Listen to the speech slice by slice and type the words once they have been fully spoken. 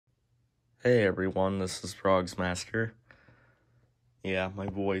Hey everyone, this is Frogs Master. Yeah, my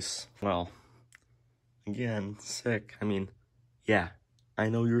voice, well, again, sick. Yeah, I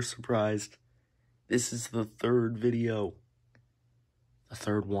know you're surprised. This is the third video. The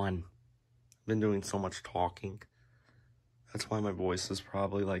third one. I've been doing so much talking. That's why my voice is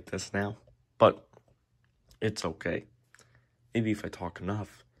probably like this now. But it's okay. Maybe if I talk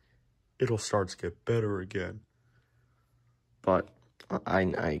enough, it'll start to get better again. But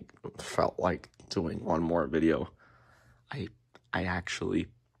I felt like doing one more video. I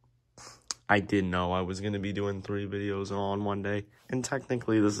did know I was going to be doing 3 videos on one day. And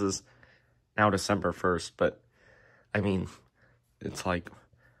technically this is now December 1st, but it's like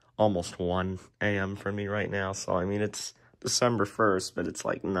almost 1 a.m. for me right now. So, it's December 1st, but it's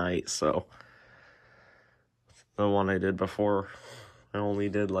like night. So the one I did before, I only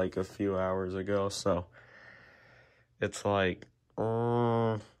did like a few hours ago. So it's like,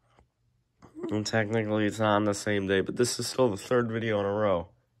 and technically it's not on the same day, but this is still the 3rd video in a row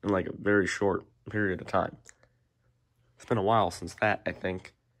in like a very short period of time. It's been a while since that, I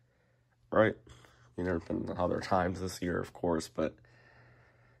think, right? There's been other times this year, of course, but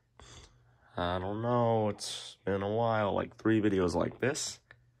I don't know, it's been a while, like 3 videos like this.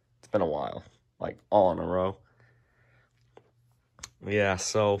 It's been a while, like all in a row. Yeah,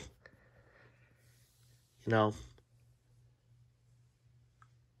 so,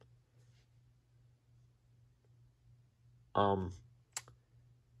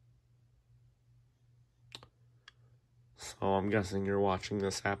 so I'm guessing you're watching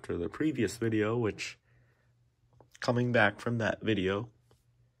this after the previous video, which, coming back from that video,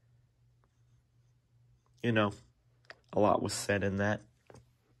 a lot was said in that.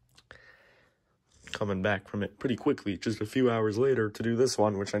 Coming back from it pretty quickly, just a few hours later, to do this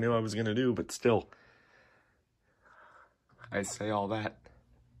one, which I knew I was going to do, but still. I say all that,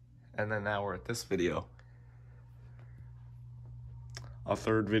 and then now we're at this video. A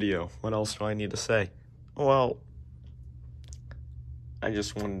 3rd video. What else do I need to say? Well, I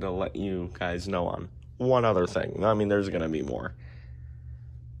just wanted to let you guys know on one other thing. There's going to be more.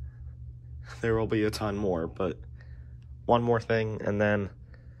 There will be a ton more, but one more thing, and then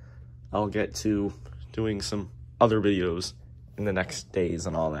I'll get to doing some other videos in the next days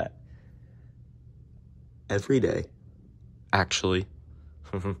and all that. Every day, actually.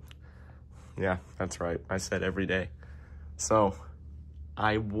 Yeah, that's right. I said every day. So,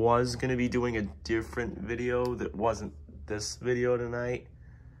 I was going to be doing a different video that wasn't this video tonight,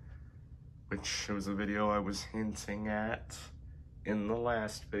 which was a video I was hinting at in the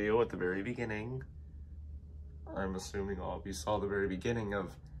last video at the very beginning. I'm assuming all of you saw the very beginning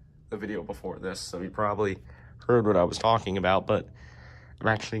of the video before this, so you probably heard what I was talking about, but I'm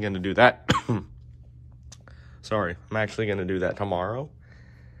actually going to do that. Sorry, I'm actually going to do that tomorrow.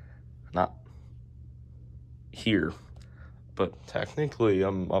 Not here, but technically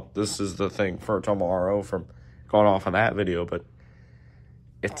I'm up. This is the thing for tomorrow from going off of that video, but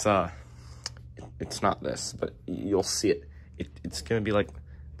it's not this, but you'll see it. It's going to be like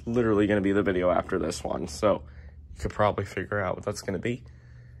literally going to be the video after this one, so you could probably figure out what that's going to be.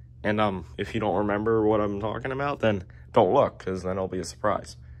 And if you don't remember what I'm talking about, then don't look, because then it'll be a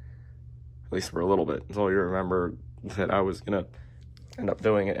surprise. At least for a little bit, until you remember that I was going to end up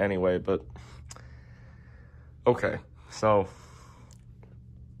doing it anyway, but okay. So,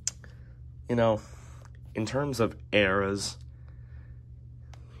 in terms of eras,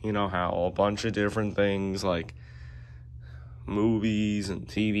 how a bunch of different things like movies and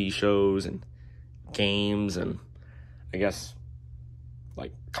TV shows and games and I guess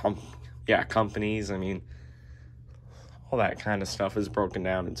like companies, all that kind of stuff is broken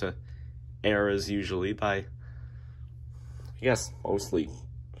down into eras usually by, I guess, mostly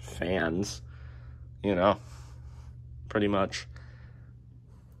fans, pretty much.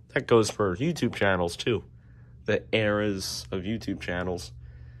 That goes for YouTube channels too, the eras of YouTube channels.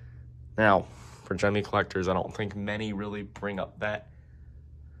 Now, for Gemmy collectors, I don't think many really bring up that.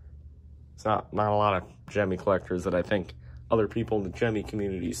 It's not a lot of Gemmy collectors that I think other people in the Gemmy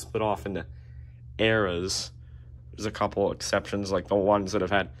community split off into eras. There's a couple exceptions, like the ones that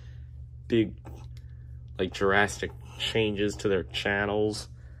have had big, like, drastic changes to their channels.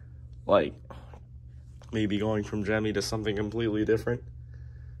 Like, maybe going from Gemmy to something completely different.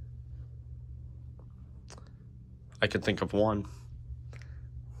 I could think of one.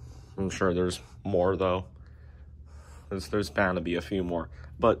 I'm sure there's more, though. There's bound to be a few more.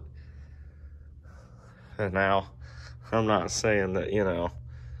 But, and now, I'm not saying that,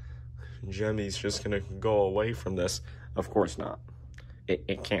 Gemmy's just gonna go away from this. Of course not.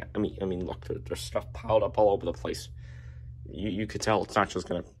 It can't. Look, there's stuff piled up all over the place. you could tell it's not just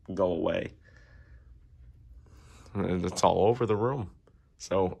going to go away. It's all over the room.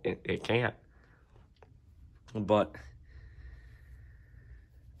 So it can't. But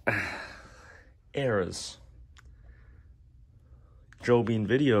eras. Joe Bean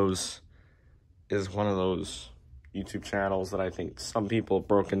Videos is one of those YouTube channels that I think some people have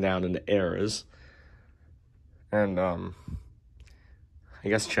broken down into eras. And I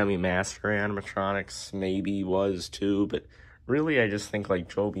guess Chummy Master Animatronics maybe was too, but really I just think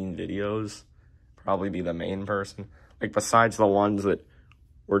like Joe Bean Videos probably be the main person. Like besides the ones that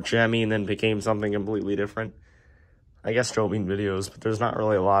were Jemmy and then became something completely different. I guess Joe Bean Videos, but there's not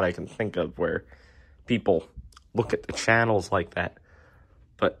really a lot I can think of where people look at the channels like that.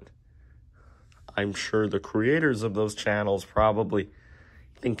 But I'm sure the creators of those channels probably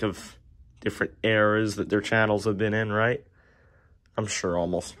think of different eras that their channels have been in, right? I'm sure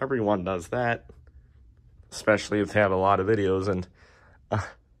almost everyone does that, especially if they have a lot of videos, and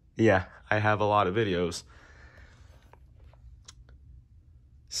yeah, I have a lot of videos.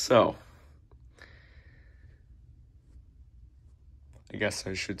 So, I guess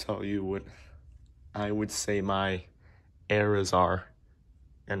I should tell you what I would say my eras are,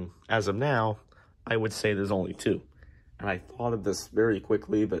 and as of now, I would say there's only two. And I thought of this very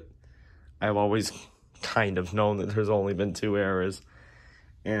quickly, but I've always kind of known that there's only been two eras.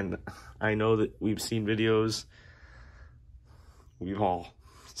 And I know that we've seen videos. We've all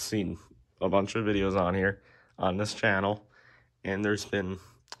seen a bunch of videos on here, on this channel. And there's been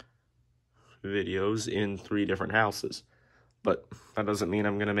videos in 3 different houses. But that doesn't mean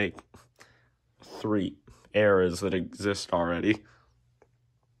I'm going to make 3 eras that exist already.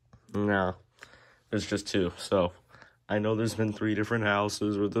 No, there's just 2. So I know there's been 3 different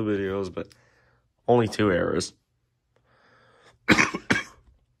houses with the videos, but only 2 eras.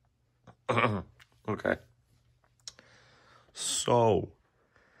 Okay. So,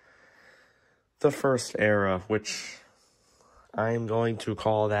 the first era, which I'm going to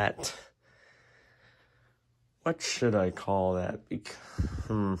call that... What should I call that?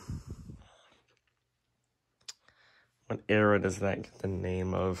 What era does that get the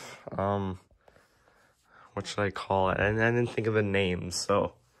name of? What should I call it? And I didn't think of a name,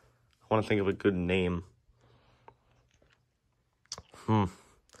 so I want to think of a good name.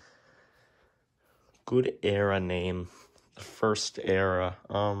 Good era name. The first era.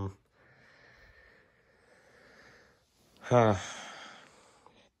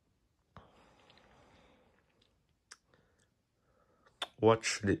 What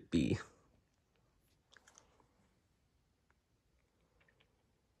should it be?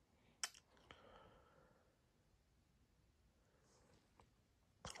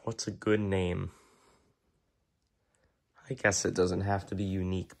 What's a good name? I guess it doesn't have to be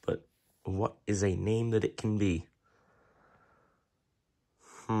unique, but what is a name that it can be?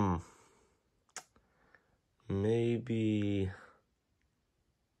 Maybe...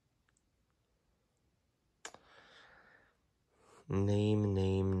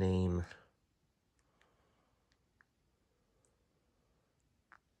 Name.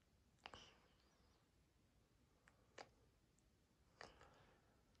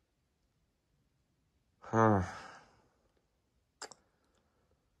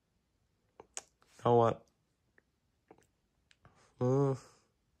 You know what?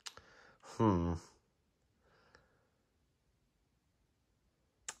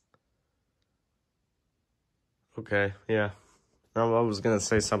 Okay, yeah. I was going to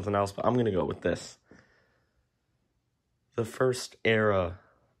say something else, but I'm going to go with this. The first era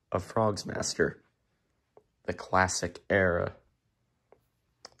of Frogsmaster. The classic era.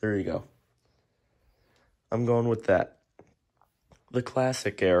 There you go. I'm going with that. The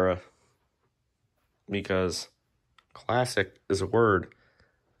classic era. Because classic is a word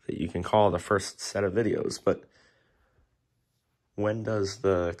that you can call the first set of videos, but when does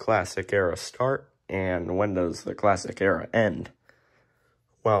the classic era start and when does the classic era end?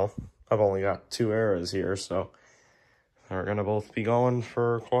 Well, I've only got 2 eras here, so they're going to both be going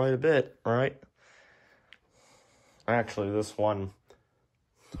for quite a bit, right? Actually, this one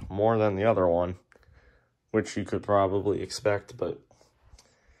more than the other one, which you could probably expect, but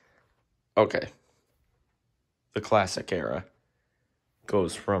okay. The classic era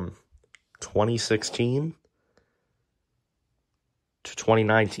goes from 2016 to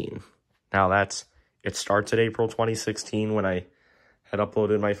 2019. Now it starts at April 2016 when I had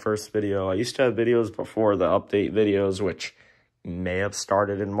uploaded my first video. I used to have videos before the update videos, which may have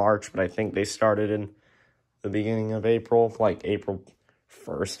started in March, but I think they started in the beginning of April, like April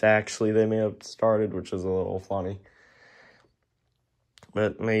 1st, actually, they may have started, which is a little funny.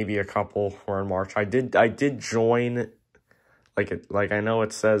 But maybe a couple were in March. I did join like I know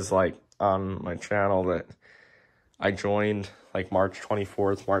it says like on my channel that I joined like March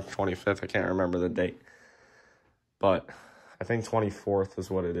 24th, March 25th. I can't remember the date, but I think 24th is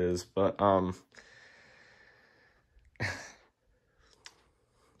what it is. But I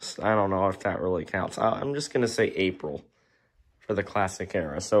don't know if that really counts. I'm just gonna say April for the classic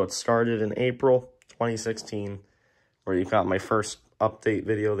era. So it started in April 2016, where you got my first update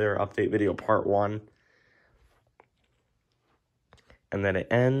video there, update video part 1. And then it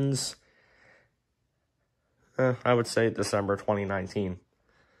ends, I would say December 2019.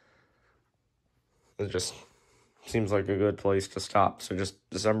 It just seems like a good place to stop. So just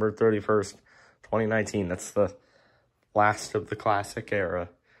December 31st, 2019. That's the last of the classic era.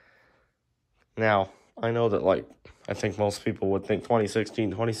 Now, I know that, like, I think most people would think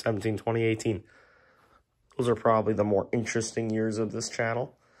 2016, 2017, 2018. Those are probably the more interesting years of this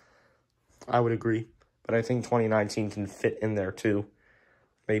channel. I would agree. But I think 2019 can fit in there too.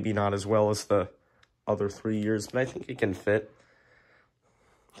 Maybe not as well as the other 3 years, but I think it can fit.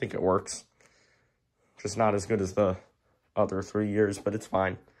 I think it works. Just not as good as the other 3 years, but it's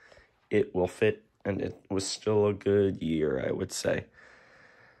fine. It will fit, and it was still a good year, I would say.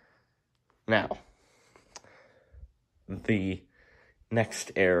 Now, the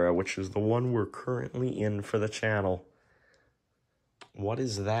next era, which is the one we're currently in for the channel. What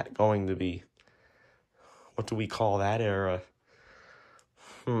is that going to be? What do we call that era?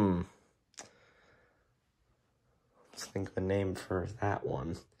 Let's think of a name for that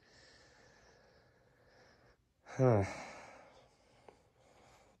one.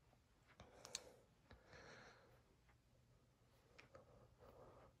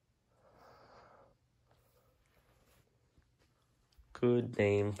 Good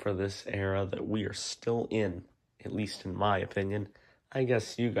name for this era that we are still in, at least in my opinion. I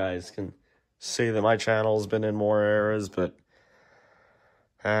guess you guys can say that my channel's been in more eras, but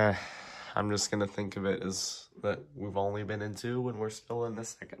I'm just gonna think of it as that we've only been in 2 and we're still in the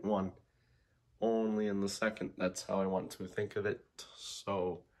second one. Only in the second. That's how I want to think of it.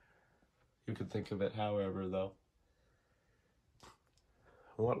 So you can think of it however, though.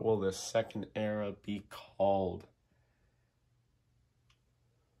 What will this second era be called?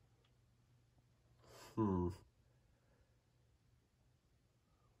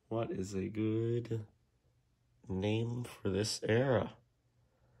 What is a good name for this era?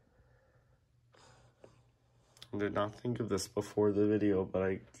 I did not think of this before the video, but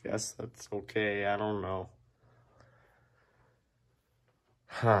I guess that's okay. I don't know.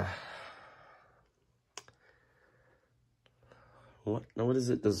 What does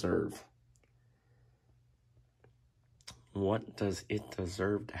it deserve? What does it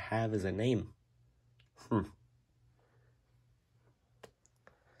deserve to have as a name?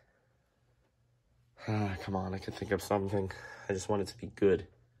 Come on, I can think of something. I just want it to be good.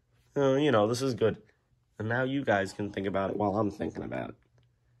 You know, this is good. And now you guys can think about it while I'm thinking about it.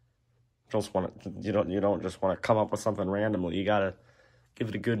 You don't just want to come up with something randomly. You gotta give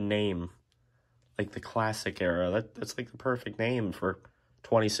it a good name. Like the classic era. That's like the perfect name for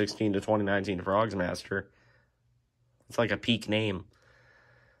 2016 to 2019 Frogsmaster. It's like a peak name.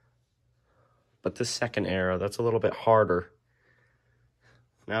 But this second era, that's a little bit harder.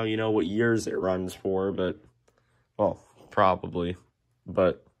 Now you know what years it runs for, but, well, probably.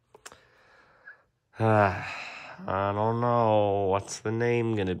 But, I don't know. What's the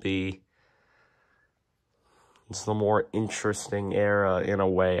name gonna be? It's the more interesting era in a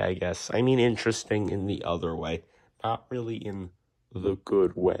way, I guess. I mean, interesting in the other way. Not really in the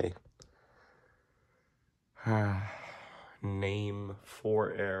good way. Name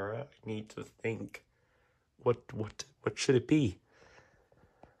for era. I need to think. What should it be?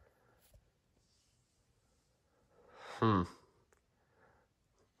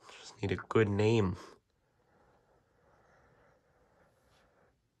 Just need a good name.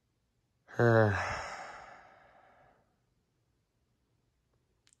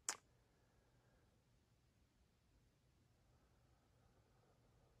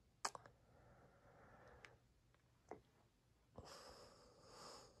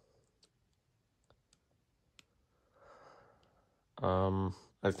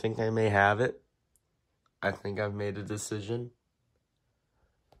 I think I may have it. I think I've made a decision.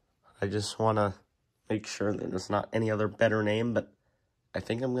 I just want to make sure that there's not any other better name, but I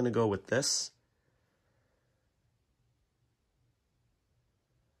think I'm going to go with this.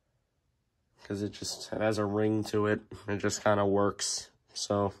 Because it has a ring to it. It just kind of works.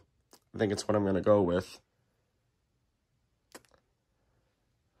 So I think it's what I'm going to go with.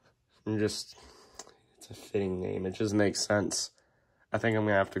 It's a fitting name. It just makes sense. I think I'm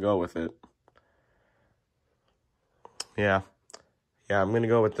going to have to go with it. Yeah. Yeah, I'm going to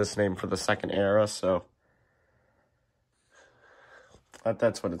go with this name for the second era, so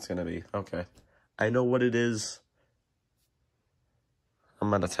that's what it's going to be. Okay. I know what it is. I'm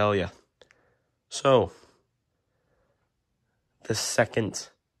going to tell you. So, the second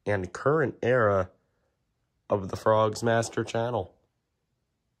and current era of the Frogs Master channel.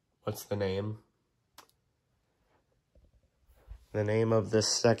 What's the name? The name of this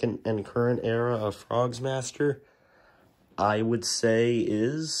second and current era of Frogs Master, I would say,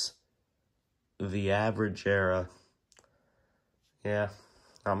 is the average era. Yeah,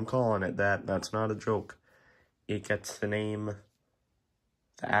 I'm calling it that. That's not a joke. It gets the name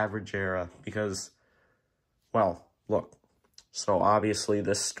the average era because, well, look. So obviously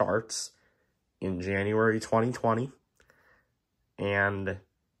this starts in January 2020, and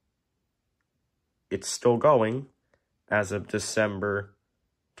it's still going as of December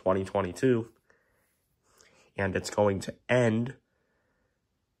 2022, and it's going to end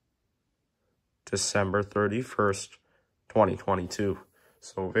December 31st, 2022.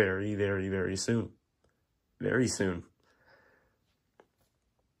 So very, very, very soon. Very soon.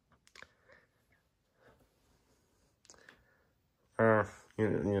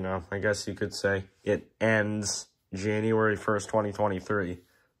 You know, I guess you could say it ends January 1st, 2023.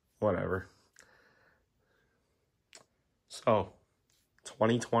 Whatever. So,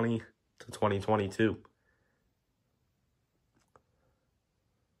 2020 to 2022.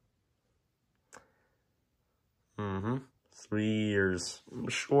 Mm-hmm. 3 years.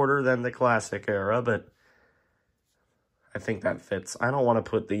 Shorter than the classic era, but I think that fits. I don't want to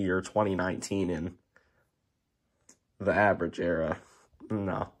put the year 2019 in the average era.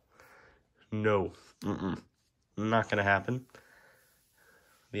 No. No. Not going to happen.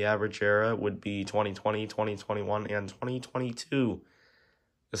 The average era would be 2020, 2021, and 2022,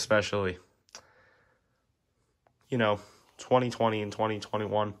 especially. You know, 2020 and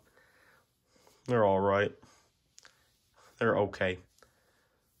 2021, they're all right. They're okay.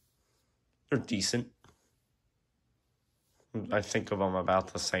 They're decent. I think of them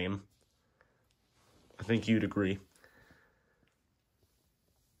about the same. I think you'd agree.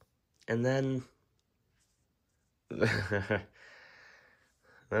 And then then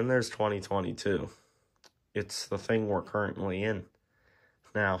there's 2022. It's the thing we're currently in.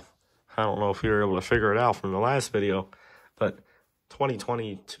 Now, I don't know if you were able to figure it out from the last video, but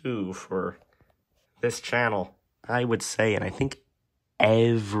 2022 for this channel, I would say, and I think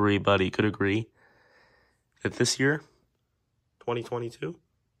everybody could agree, that this year, 2022,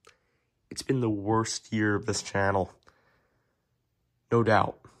 it's been the worst year of this channel. No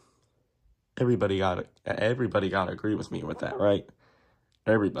doubt. Everybody gotta agree with me with that, right?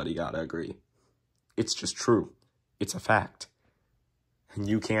 Everybody gotta agree. It's just true. It's a fact. And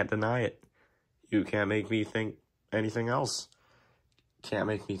you can't deny it. You can't make me think anything else. Can't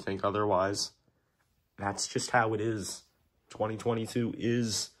make me think otherwise. That's just how it is. 2022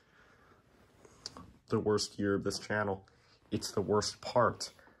 is the worst year of this channel. It's the worst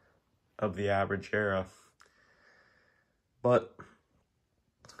part of the average era. But,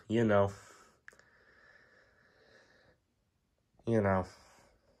 you know.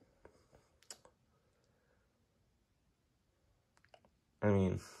 I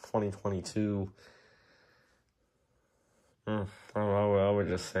mean, 2022, I don't know, I would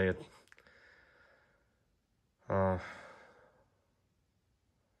just say it.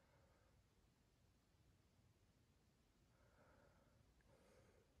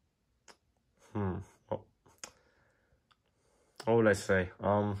 What would I say?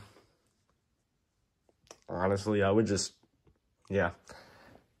 Honestly, I would just, I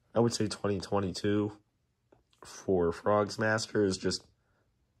would say 2022 for Frogs Master is just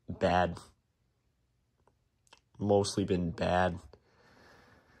bad. Mostly been bad.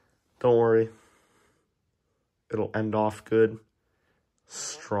 Don't worry. It'll end off good.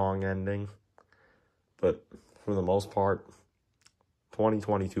 Strong ending. But for the most part,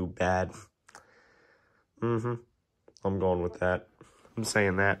 2022 bad. I'm going with that. I'm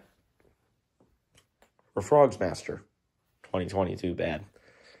saying that. For Frogs Master, 2022 bad.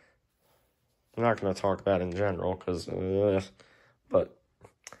 I'm not going to talk about it in general, because, but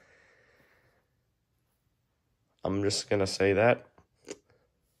I'm just going to say that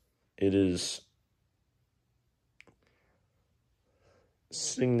it is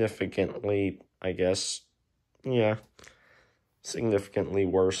significantly, I guess, significantly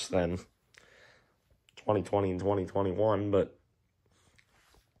worse than 2020 and 2021, but,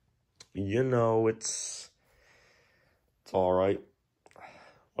 it's all right.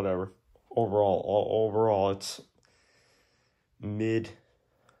 Whatever. Overall, it's mid.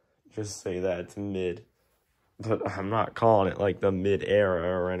 Just say that, it's mid. But I'm not calling it like the mid-era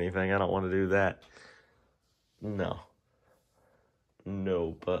or anything. I don't want to do that. No.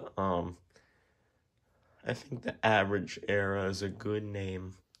 No, but I think the average era is a good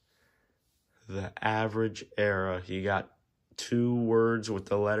name. The average era. You got 2 words with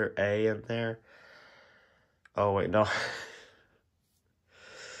the letter A in there. Oh, wait, no.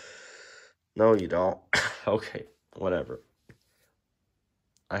 No, you don't. Okay, whatever.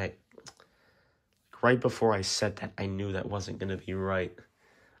 Right before I said that, I knew that wasn't going to be right.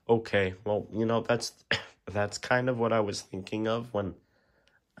 Okay, well, that's kind of what I was thinking of when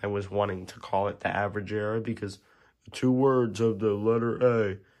I was wanting to call it the average era, because the 2 words have the letter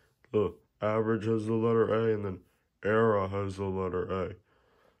A. The average has the letter A, and then era has the letter A.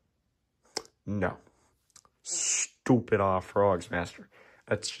 No. Stupid frogs, master.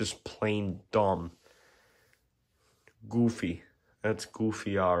 That's just plain dumb. Goofy. That's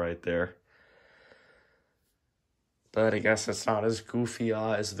goofy right there. But I guess it's not as goofy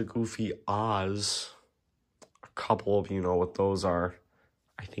as the goofy Oz. A couple of you know what those are.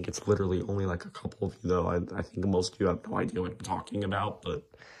 I think it's literally only like a couple of you, though. I think most of you have no idea what I'm talking about, but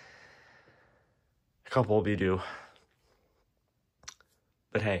a couple of you do.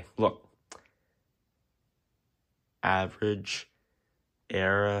 But hey, look. Average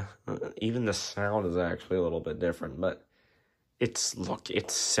era. Even the sound is actually a little bit different, but it's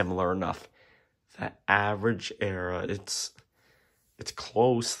similar enough. The average era, it's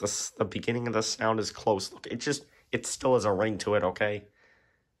close. The beginning of the sound is close. Look, it still has a ring to it, okay?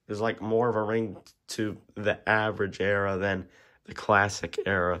 There's like more of a ring to the average era than the classic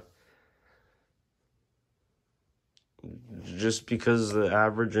era. Just because the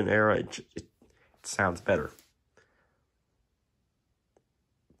average and era, it sounds better.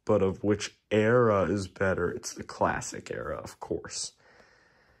 But of which era is better? It's the classic era, of course.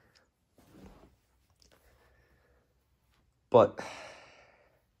 But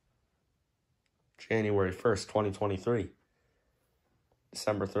January 1st, 2023.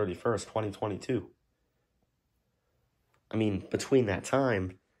 December 31st, 2022. I mean, between that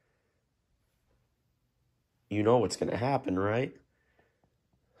time, you know what's going to happen, right?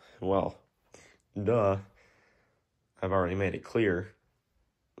 Well, duh. I've already made it clear.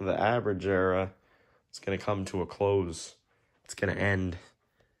 The average era is going to come to a close. It's going to end.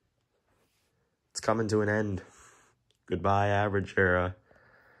 It's coming to an end. Goodbye, average era.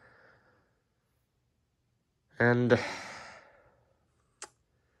 And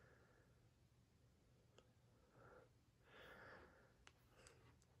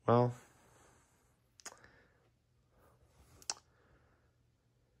well,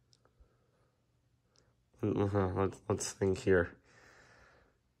 let's think here.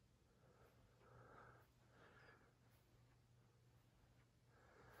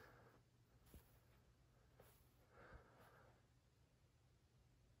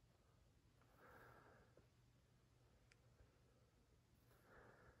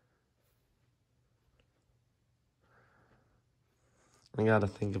 I gotta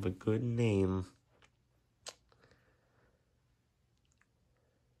think of a good name.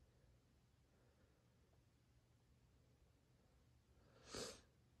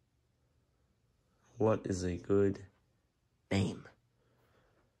 What is a good name?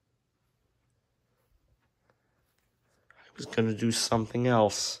 I was gonna do something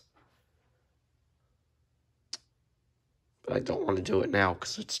else, but I don't want to do it now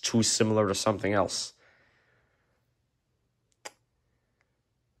because it's too similar to something else.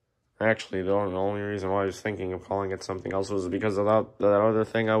 Actually, the only reason why I was thinking of calling it something else was because of that other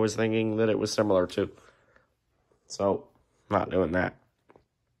thing I was thinking that it was similar to. So, not doing that.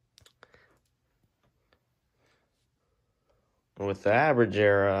 With the average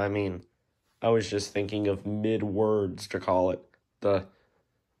era, I mean, I was just thinking of mid-words to call it. I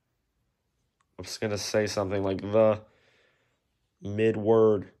was going to say something like the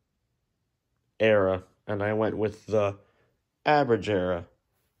mid-word era, and I went with the average era.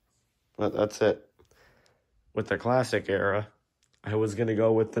 That's it. With the classic era, I was going to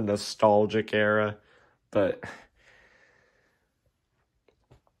go with the nostalgic era, but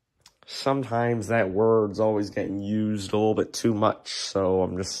sometimes that word's always getting used a little bit too much, so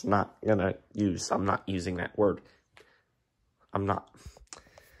I'm just not I'm not using that word. I'm not.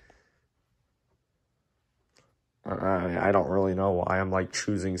 I don't really know why I'm like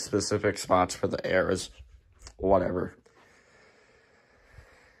choosing specific spots for the eras. Whatever.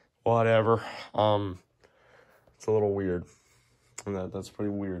 It's a little weird. That's pretty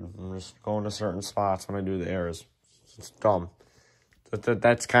weird. I'm just going to certain spots when I do the eras. It's dumb.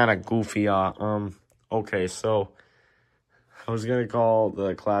 That's kind of goofy. Okay, so I was gonna call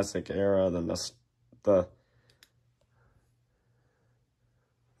the classic era the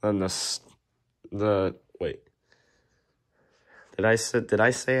then wait. Did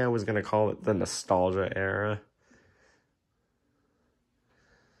I say I was gonna call it the nostalgia era?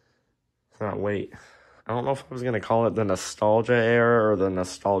 Wait. I don't know if I was gonna call it the nostalgia era or the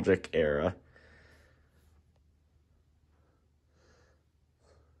nostalgic era.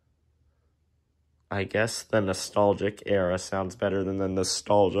 I guess the nostalgic era sounds better than the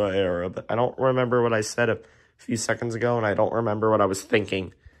nostalgia era, but I don't remember what I said a few seconds ago, and I don't remember what I was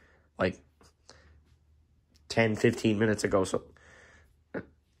thinking like 10, 15 minutes ago, so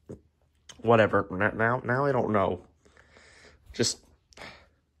whatever. Now I don't know. Just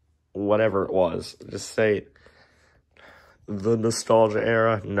whatever it was. Just say the nostalgia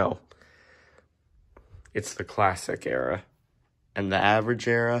era. No. It's the classic era. And the average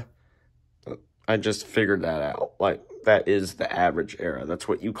era, I just figured that out. Like, that is the average era. That's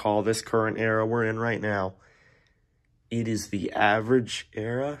what you call this current era we're in right now. It is the average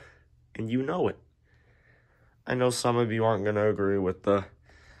era, and you know it. I know some of you aren't going to agree with the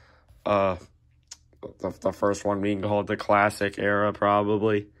first one being called the classic era,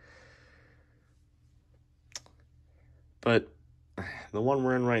 probably. But the one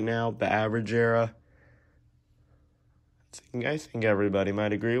we're in right now, the average era, I think everybody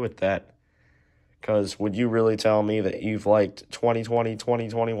might agree with that. Because would you really tell me that you've liked 2020,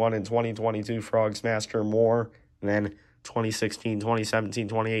 2021, and 2022 Frogs Master more than 2016, 2017,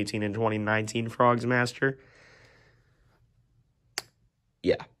 2018, and 2019 Frogs Master?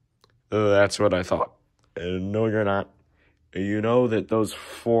 Yeah, that's what I thought. No, you're not. You know that those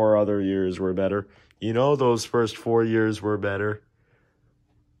 4 other years were better. You know those first 4 years were better.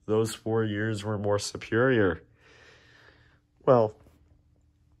 Those 4 years were more superior. Well,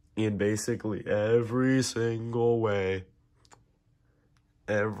 in basically every single way.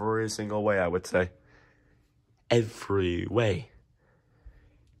 Every single way, I would say. Every way.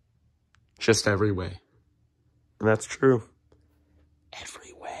 Just every way. And that's true.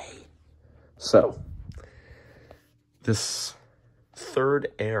 Every way. So, this third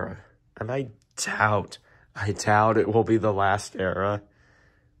era, and I doubt it will be the last era,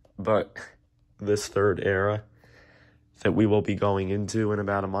 but this third era that we will be going into in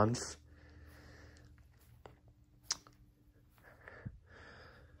about a month,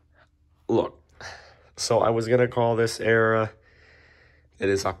 look, so I was going to call this era that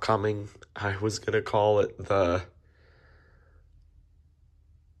is upcoming, I was going to call it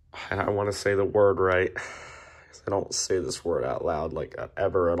and I want to say the word right, because I don't say this word out loud like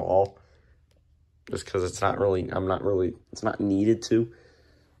ever at all, just because it's not needed to,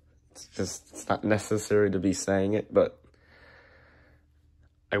 it's not necessary to be saying it, but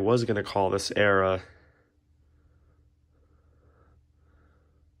I was going to call this era,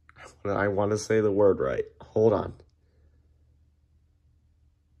 I want to say the word right. Hold on.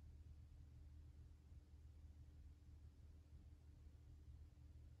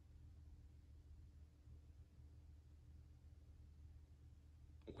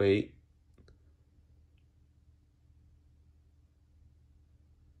 Wait.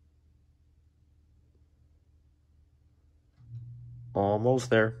 Almost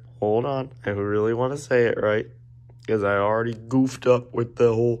there. Hold on. I really want to say it right, because I already goofed up with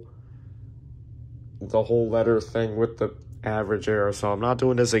the whole letter thing with the average era, so I'm not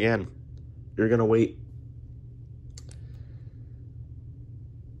doing this again. You're gonna wait.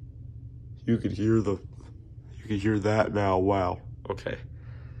 You could hear that now. Wow. Okay.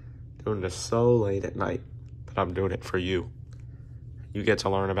 Doing this so late at night, but I'm doing it for you. You get to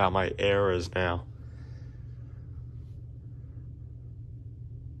learn about my eras now.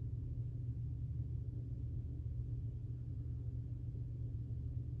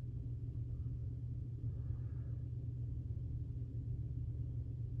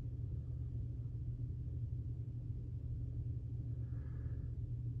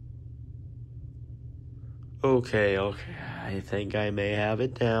 Okay. I think I may have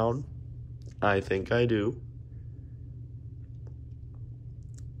it down. I think I do.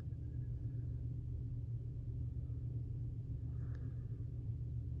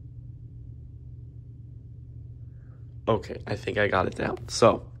 Okay, I think I got it down.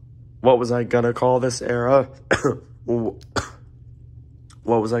 So, what was I gonna call this era? What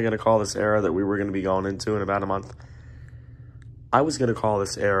was I gonna call this era that we were gonna be going into in about a month? I was gonna call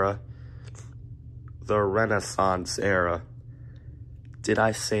this era the Renaissance era. Did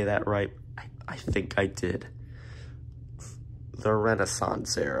I say that right? I think I did. The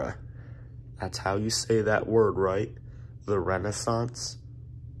Renaissance era. That's how you say that word, right? The Renaissance.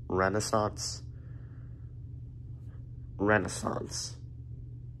 Renaissance. Renaissance.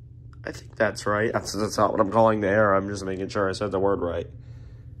 I think that's right. That's not what I'm calling the era. I'm just making sure I said the word right.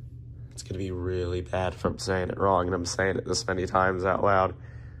 It's going to be really bad if I'm saying it wrong, and I'm saying it this many times out loud,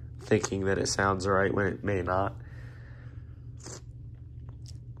 thinking that it sounds right when it may not.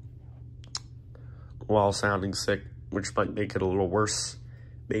 While sounding sick, which might make it a little worse,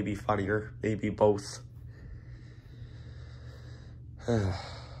 maybe funnier, maybe both.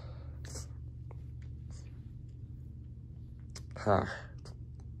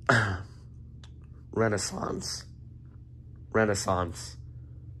 Renaissance. Renaissance.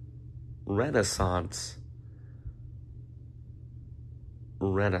 Renaissance.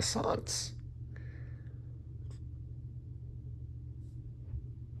 Renaissance.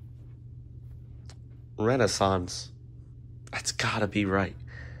 Renaissance. That's gotta be right.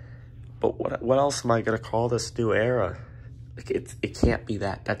 But what else am I gonna call this new era? Like it can't be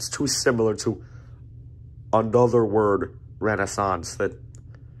that. That's too similar to another word, Renaissance, that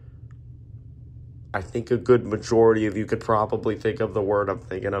I think a good majority of you could probably think of the word I'm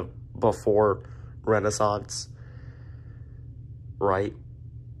thinking of before Renaissance. Right?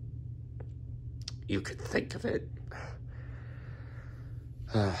 You could think of it.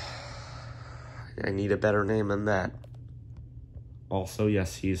 I need a better name than that. Also,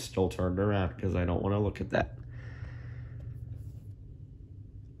 yes, he's still turned around because I don't want to look at that.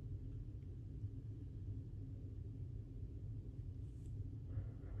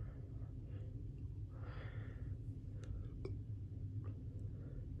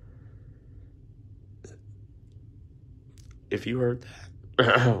 If you heard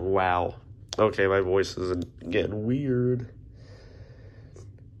that, wow. Okay, my voice is getting weird.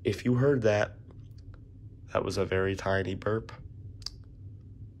 If you heard that, that was a very tiny burp.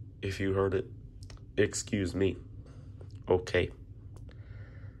 If you heard it, excuse me. Okay.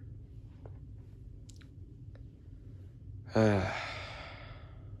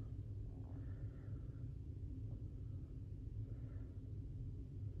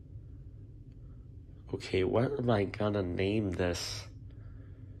 Okay, what am I gonna name this?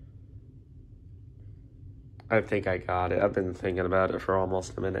 I think I got it. I've been thinking about it for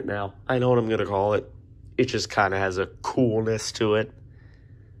almost a minute now. I know what I'm gonna call it. It just kind of has a coolness to it.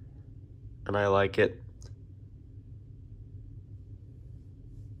 And I like it.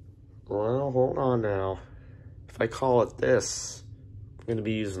 Well, hold on now. If I call it this, I'm gonna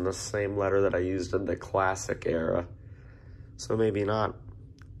be using the same letter that I used in the classic era. So maybe not.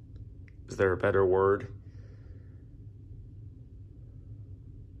 Is there a better word?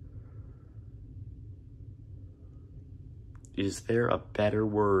 Is there a better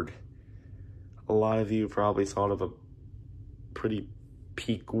word? A lot of you probably thought of a pretty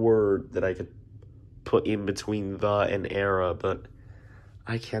peak word that I could put in between the and era, but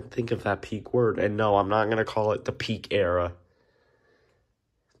I can't think of that peak word. And no, I'm not going to call it the peak era.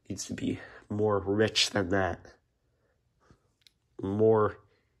 It needs to be more rich than that. More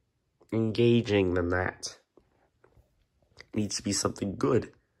engaging than that. It needs to be something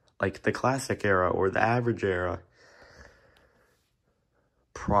good, like the classic era or the average era.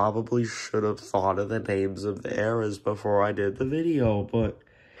 Probably should have thought of the names of the eras before I did the video, but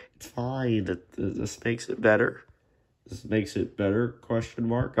it's fine. This makes it better. This makes it better, question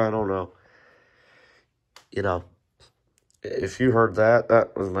mark? I don't know. You know, if you heard that,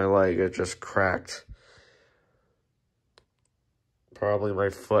 that was my leg. It just cracked. Probably my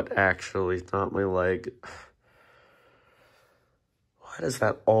foot, actually, not my leg. Why does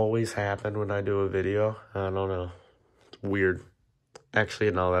that always happen when I do a video? I don't know. It's weird.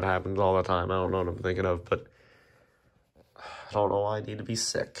 Actually, no, that happens all the time. I don't know what I'm thinking of, but I don't know why I need to be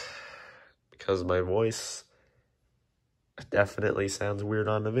sick. Because my voice definitely sounds weird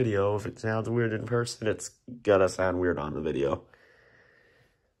on the video. If it sounds weird in person, it's gonna sound weird on the video.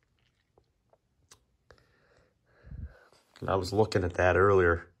 And I was looking at that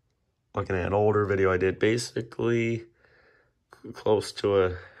earlier. Looking at an older video I did basically close to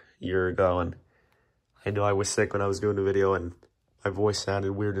a year ago. And I know I was sick when I was doing the video, and my voice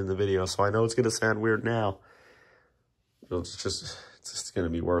sounded weird in the video. So I know it's gonna sound weird now. It's just gonna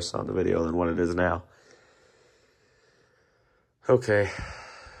be worse on the video than what it is now. Okay,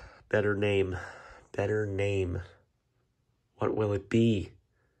 better name. Better name. What will it be?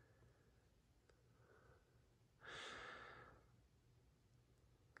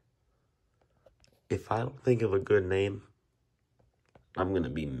 If I don't think of a good name, I'm gonna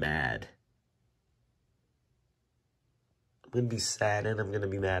be mad. I'm gonna be sad and I'm gonna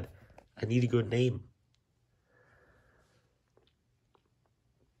be mad. I need a good name.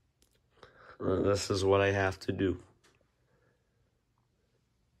 This is what I have to do.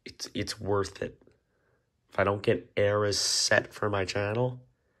 It's worth it. If I don't get eras set for my channel,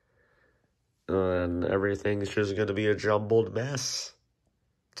 then everything's just gonna be a jumbled mess.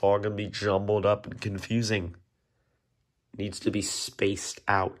 It's all going to be jumbled up and confusing. It needs to be spaced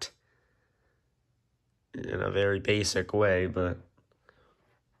out in a very basic way, but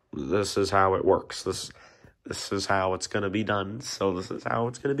this is how it works. This is how it's going to be done, so this is how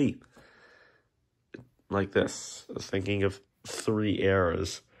it's going to be. Like this. I was thinking of 3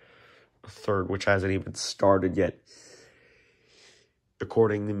 eras. A third, which hasn't even started yet,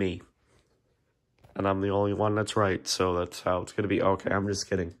 according to me. And I'm the only one that's right, so that's how it's going to be. Okay, I'm just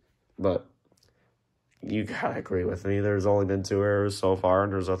kidding. But you gotta agree with me. There's only been 2 eras so far,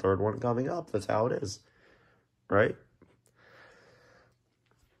 and there's a third one coming up. That's how it is. Right?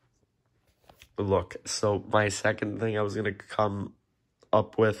 Look, so my second thing I was going to come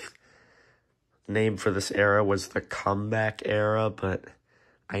up with, name for this era, was the comeback era, but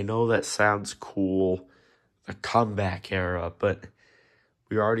I know that sounds cool, the comeback era, but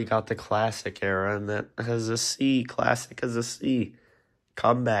we already got the classic era, and that has a C. Classic has a C.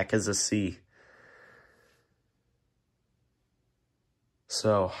 Comeback has a C.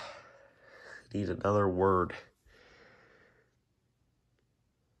 So, I need another word.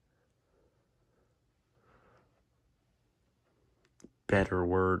 Better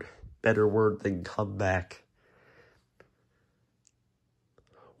word. Better word than comeback.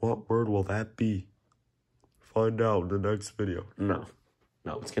 What word will that be? Find out in the next video. No,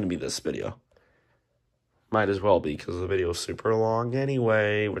 it's going to be this video. Might as well be, because the video is super long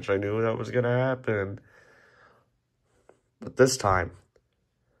anyway, which I knew that was going to happen. But this time,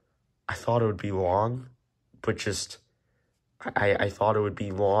 I thought it would be long, but just, I thought it would be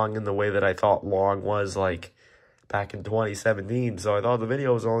long in the way that I thought long was, like, back in 2017. So I thought the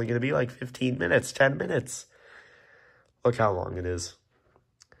video was only going to be like 15 minutes, 10 minutes. Look how long it is.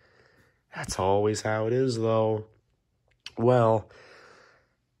 That's always how it is, though. Well,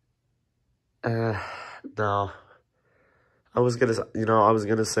 no. I was gonna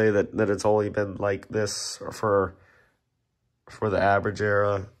say that it's only been like this for the average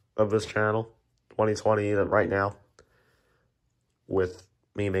era of this channel, 2020 right now, with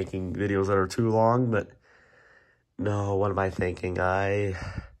me making videos that are too long, but no, what am I thinking? I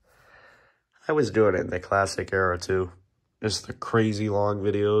was doing it in the classic era too. Just the crazy long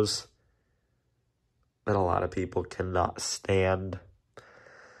videos that a lot of people cannot stand.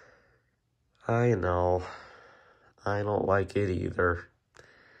 I know. I don't like it either.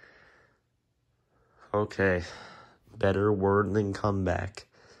 Okay. Better word than comeback.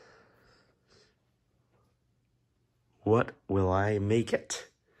 What will I make it?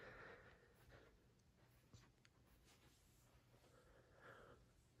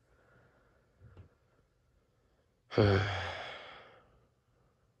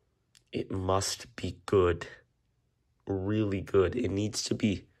 It must be good. Really good. It needs to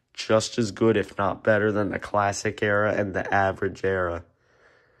be just as good, if not better, than the classic era and the average era.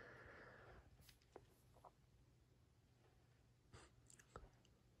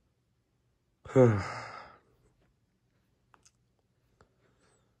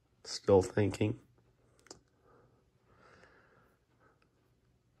 Still thinking.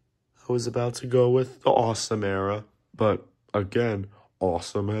 I was about to go with the awesome era, but again,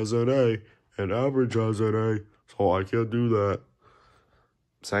 awesome has an A and average has an A, so I can't do that.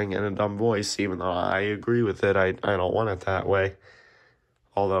 I'm saying it in a dumb voice, even though I agree with it. I don't want it that way.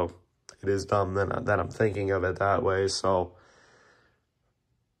 Although it is dumb that I'm thinking of it that way, so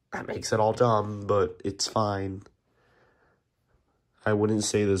that makes it all dumb, but it's fine. I wouldn't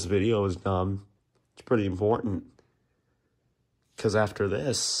say this video is dumb. It's pretty important. Because after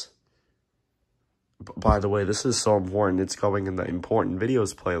this, by the way, this is so important, it's going in the important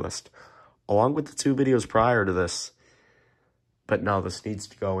videos playlist, along with the 2 videos prior to this. But no, this needs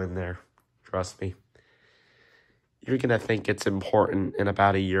to go in there. Trust me. You're going to think it's important in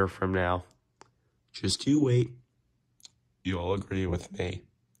about a year from now. Just you wait. You'll agree with me.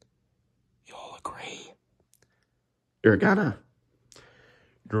 You'll agree. You're gonna.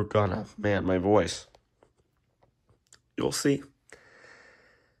 Man, my voice. You'll see.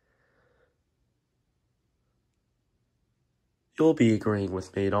 You'll be agreeing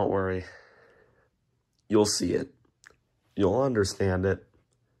with me, don't worry. You'll see it. You'll understand it.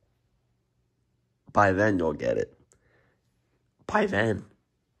 By then, you'll get it. By then,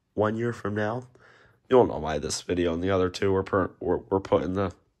 1 year from now, you'll know why this video and the other 2 were put in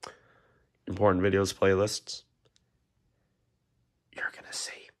the important videos playlists. You're gonna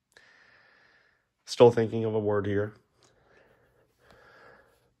see. Still thinking of a word here.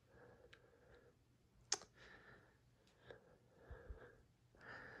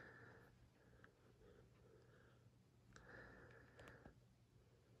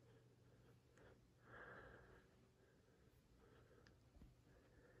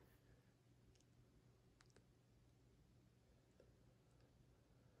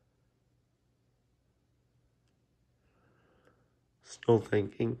 Still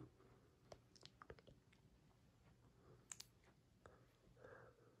thinking.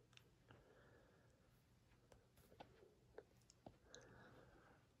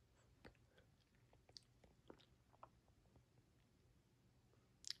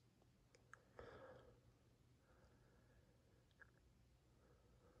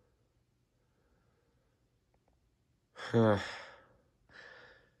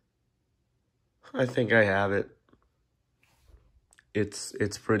 I think I have it.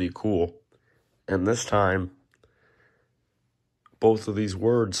 It's pretty cool. And this time, both of these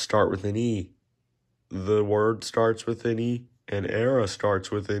words start with an E. The word starts with an E, and era starts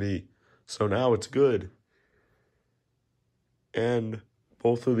with an E. So now it's good. And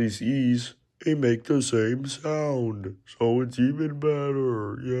both of these E's, they make the same sound. So it's even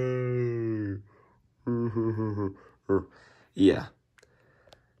better. Yay. Yeah.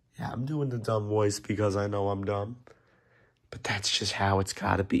 Yeah, I'm doing the dumb voice because I know I'm dumb. But that's just how it's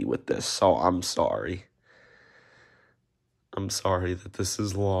gotta be with this, so I'm sorry. I'm sorry that this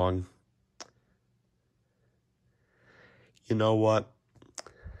is long. You know what?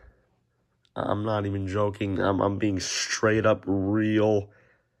 I'm not even joking. I'm being straight up real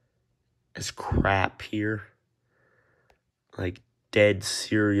as crap here. Like, dead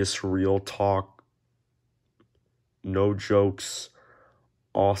serious real talk. No jokes.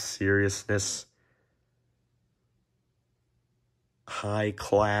 All seriousness. High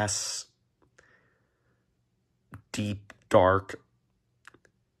class. Deep, dark.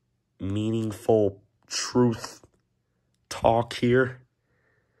 Meaningful truth talk here.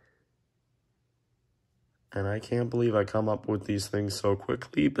 And I can't believe I come up with these things so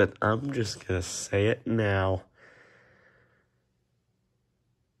quickly, but I'm just gonna say it now.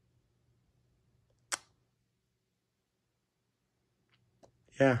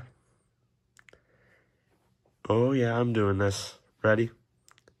 Yeah. Oh yeah, I'm doing this. Ready?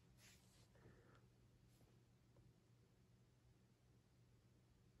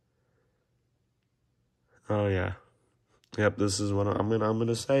 Oh yeah. Yep, this is what I'm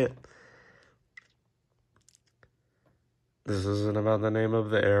gonna say it. This isn't about the name of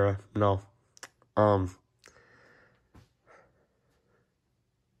the era. No.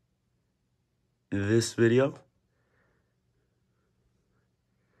 This video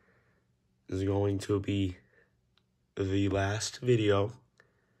is going to be the last video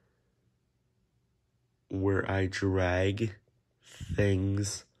where I drag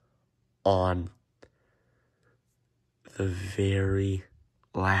things on. The very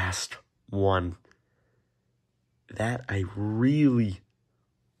last one that I really,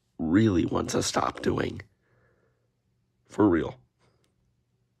 really want to stop doing. For real.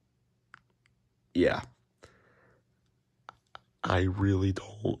 Yeah. I really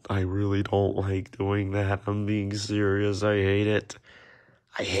don't like doing that. I'm being serious. I hate it.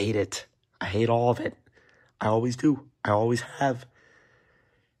 I hate it. I hate all of it. I always do. I always have.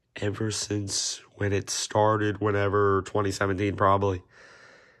 Ever since when it started, whenever, 2017 probably.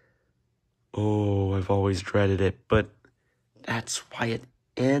 Oh, I've always dreaded it, but that's why it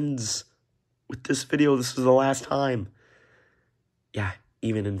ends with this video. This is the last time. Yeah,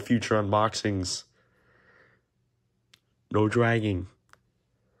 even in future unboxings. No dragging.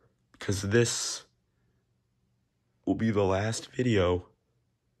 Because this will be the last video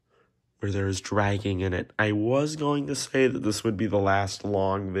where there is dragging in it. I was going to say that this would be the last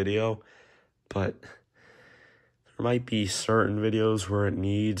long video, but there might be certain videos where it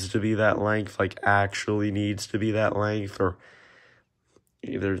needs to be that length, like actually needs to be that length, or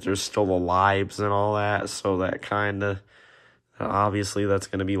there's still the lives and all that, so that kind of, obviously that's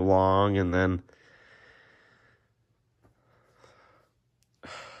going to be long, and then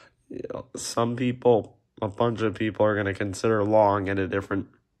some people, a bunch of people are going to consider long at a different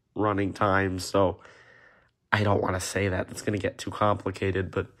running time, so I don't want to say that. It's going to get too complicated,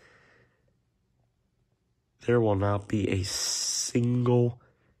 but there will not be a single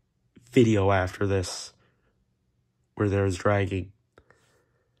video after this where there's dragging.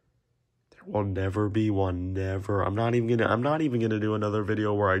 There will never be one, never. I'm not even gonna do another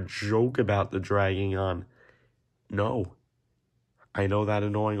video where I joke about the dragging on. No. I know that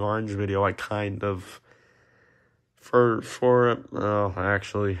annoying orange video, I kind of,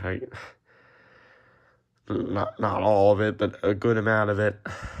 actually, not all of it, but a good amount of it,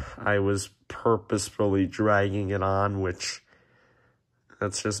 I was purposefully dragging it on, which,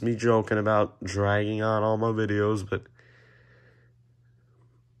 that's just me joking about dragging on all my videos, but,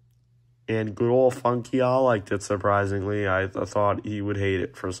 and good old Funky All liked it, surprisingly. I thought he would hate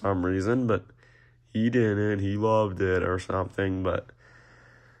it for some reason, but he didn't. He loved it or something, but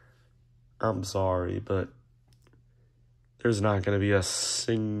I'm sorry, but there's not going to be a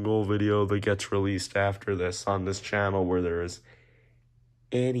single video that gets released after this on this channel where there is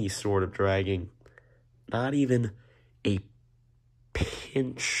any sort of dragging. Not even a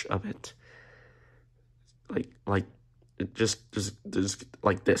pinch of it. Like, it just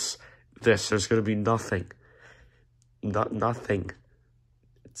like this. There's going to be nothing. Nothing.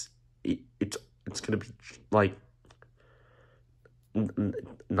 It's going to be like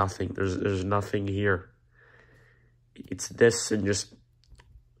nothing. There's nothing here. It's this and just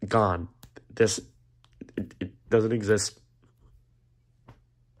gone. It doesn't exist.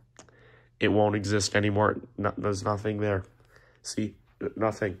 It won't exist anymore. There's nothing there. See?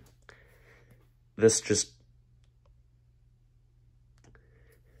 Nothing. This just...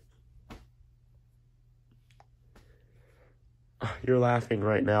 You're laughing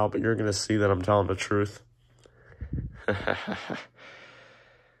right now, but you're going to see that I'm telling the truth.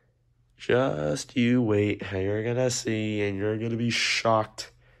 Just you wait. You're going to see, and you're going to be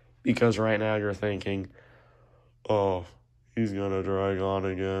shocked. Because right now you're thinking, oh, he's going to drag on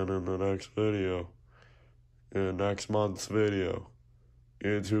again in the next video. In next month's video.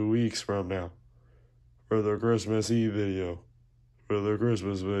 In 2 weeks from now. For the Christmas Eve video. For the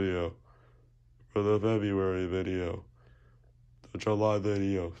Christmas video. For the February video. The July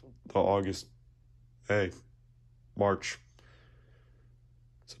video. The August. Hey. March.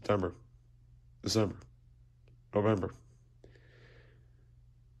 September. December. November.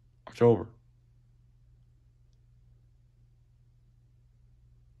 October.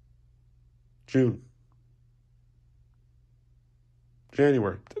 June.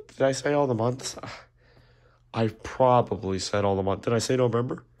 January. Did I say all the months? I probably said all the months. Did I say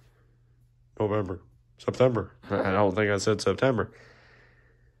November? November. September. I don't think I said September.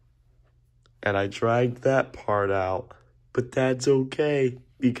 And I dragged that part out. But that's okay.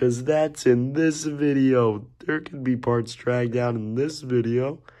 Because that's in this video. There can be parts dragged out in this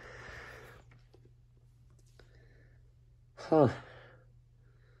video. Huh.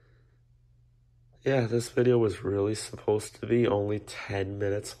 Yeah, this video was really supposed to be only 10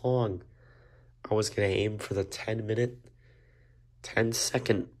 minutes long. I was going to aim for the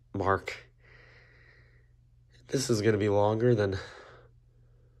 10-second mark. This is going to be longer than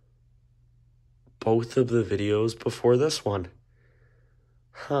both of the videos before this one.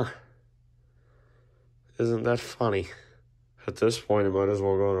 Huh. Isn't that funny? At this point, it might as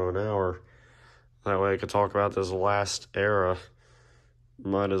well go to an hour. That way I could talk about this last era.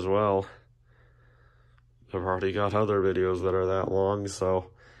 Might as well. I've already got other videos that are that long,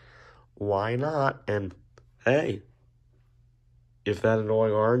 so why not? And hey, if that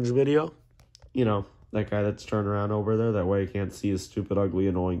annoying orange video, you know, that guy that's turned around over there, that way you can't see his stupid, ugly,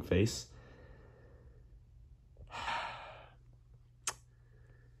 annoying face.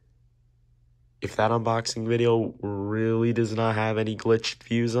 If that unboxing video really does not have any glitched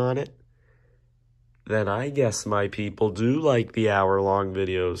views on it, then I guess my people do like the hour-long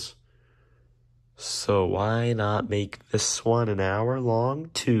videos. So why not make this one an hour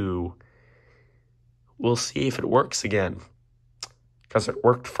long too? We'll see if it works again. Because it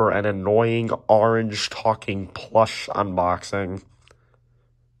worked for an annoying orange talking plush unboxing.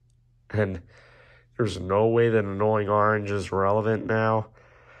 And there's no way that annoying orange is relevant now.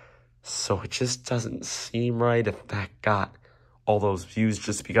 So it just doesn't seem right if that got all those views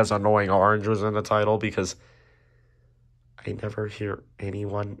just because annoying orange was in the title. Because I never hear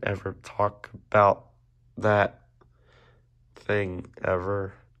anyone ever talk about that thing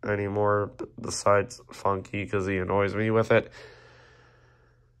ever anymore, besides Funky, because he annoys me with it.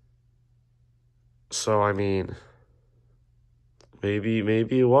 So, I mean, maybe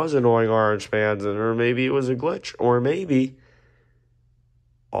it was annoying orange fans, or maybe it was a glitch, or maybe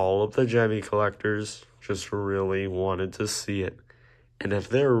all of the Jemmy collectors just really wanted to see it. And if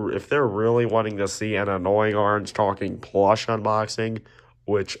they're really wanting to see an annoying orange talking plush unboxing,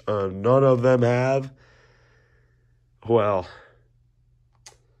 which none of them have, well,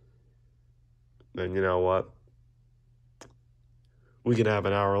 then you know what? We can have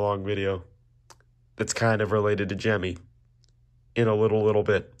an hour-long video that's kind of related to Jemmy in a little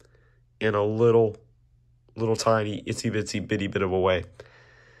bit, in a little tiny itsy-bitsy bitty bit of a way.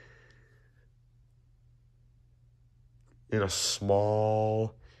 In a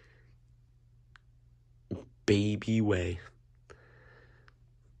small baby way.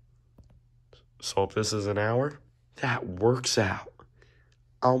 So if this is an hour, that works out.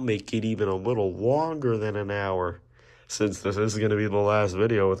 I'll make it even a little longer than an hour. Since this is going to be the last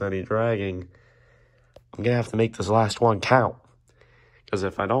video with any dragging, I'm going to have to make this last one count. Because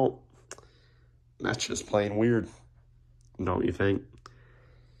if I don't, that's just plain weird. Don't you think?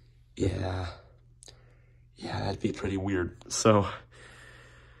 Yeah. Yeah, that'd be pretty weird. So,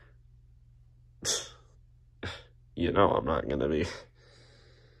 you know I'm not gonna be,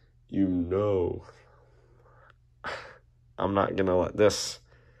 you know, I'm not gonna let this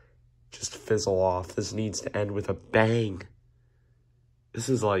just fizzle off. This needs to end with a bang. This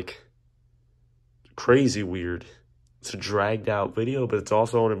is like crazy weird. It's a dragged out video, but it's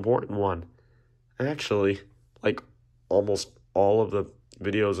also an important one. Actually, like almost all of the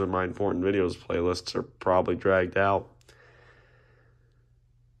videos in my important videos playlists are probably dragged out.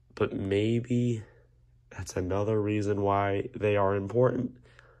 But maybe that's another reason why they are important,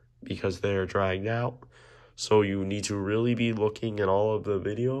 because they are dragged out. So you need to really be looking at all of the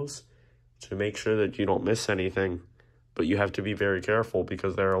videos to make sure that you don't miss anything. But you have to be very careful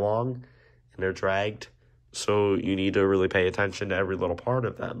because they're long and they're dragged. So you need to really pay attention to every little part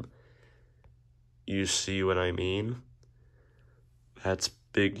of them. You see what I mean? That's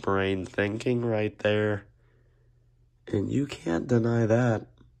big brain thinking right there. And you can't deny that.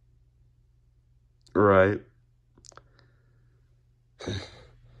 Right? Yeah,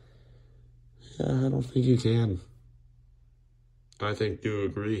 I don't think you can. I think you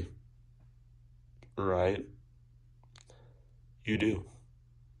agree. Right? You do.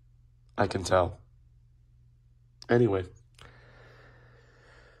 I can tell. Anyway.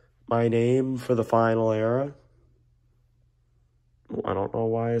 My name for the final era. I don't know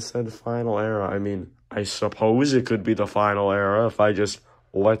why I said final era. I mean, I suppose it could be the final era if I just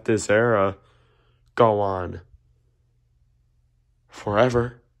let this era go on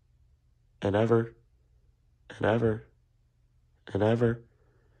forever and ever and ever and ever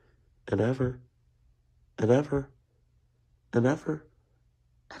and ever and ever and ever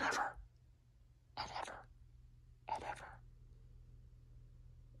and ever and ever and ever. And ever. And ever.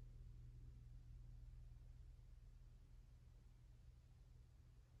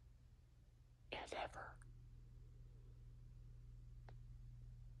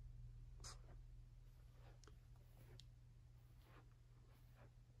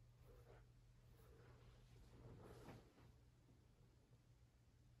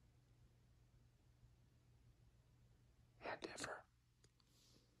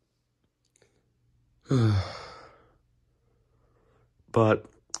 But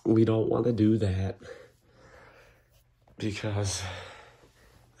we don't want to do that because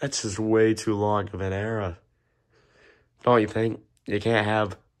that's just way too long of an era. Don't you think? You can't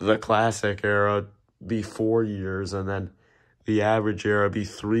have the classic era be 4 years and then the average era be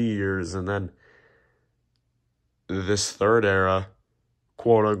 3 years and then this third era,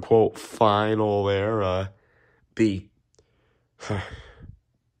 quote unquote, final era be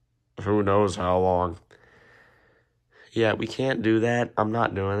who knows how long. Yeah, we can't do that. I'm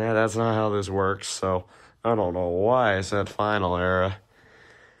not doing that. That's not how this works. So I don't know why I said final era.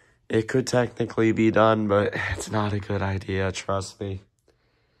 It could technically be done, but it's not a good idea, trust me.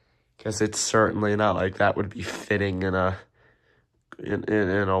 Because it's certainly not like that would be fitting in a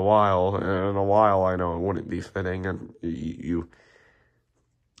while. In a while, I know it wouldn't be fitting, and you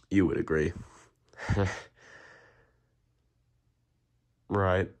would agree.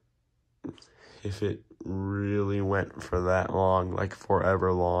 Right? If it really went for that long, like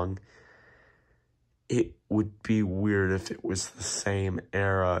forever long, it would be weird if it was the same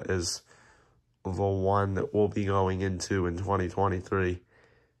era as the one that we'll be going into in 2023.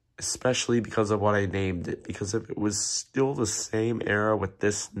 Especially because of what I named it. Because if it was still the same era with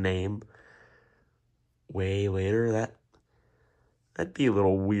this name way later, that'd be a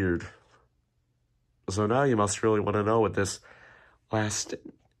little weird. So now you must really want to know what this last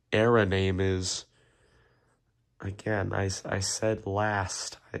era name is. Again, I said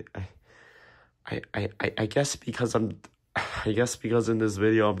last. I guess because in this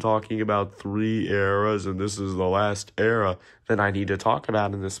video I'm talking about 3 eras and this is the last era that I need to talk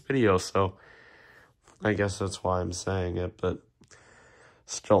about in this video, so I guess that's why I'm saying it, but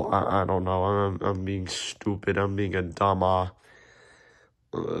still, I don't know, I'm being stupid, I'm being a dumb,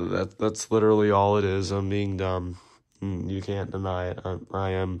 that's literally all it is, I'm being dumb, you can't deny it,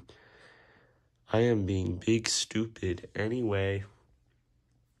 I am being big stupid. Anyway,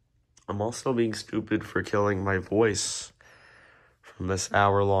 I'm also being stupid for killing my voice from this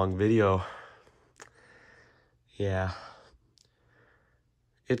hour-long video. Yeah.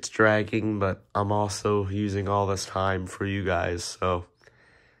 It's dragging, but I'm also using all this time for you guys, so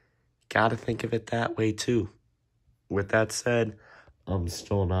gotta think of it that way too. With that said, I'm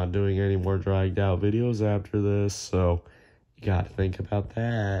still not doing any more dragged out videos after this, so you gotta think about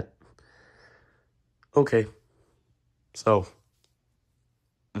that. Okay, so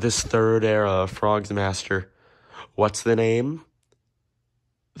this third era of Frogs Master, what's the name?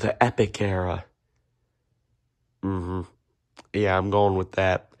 The Epic Era. Yeah, I'm going with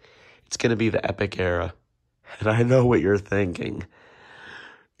that. It's going to be the epic era. And I know what you're thinking.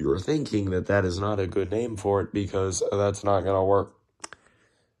 You're thinking that that is not a good name for it because that's not going to work.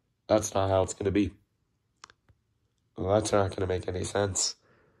 That's not how it's going to be. Well, that's not going to make any sense.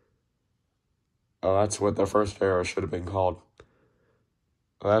 That's what the first era should have been called.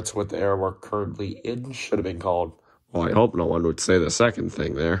 That's what the era we're currently in should have been called. Well, I hope no one would say the second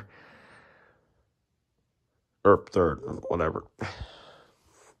thing there. Or third, or whatever.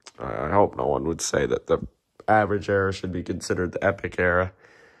 I hope no one would say that the average era should be considered the epic era.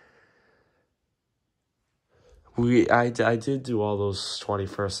 I did do all those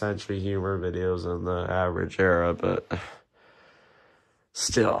 21st century humor videos in the average era, but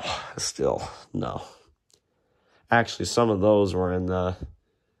still, no. Actually, some of those were in the,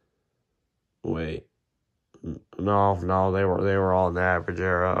 wait, no, they were all in the average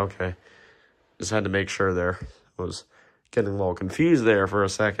era. Okay, just had to make sure there. I was getting a little confused there for a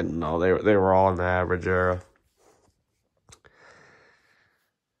second. No, they were all in the average era.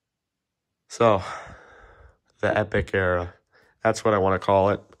 So, the epic era. That's what I want to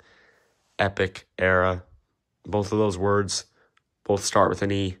call it. Epic era. Both of those words both start with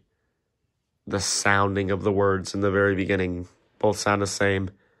an E. The sounding of the words in the very beginning both sound the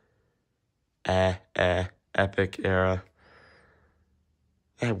same. Epic era.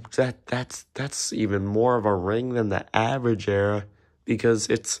 And that's even more of a ring than the average era because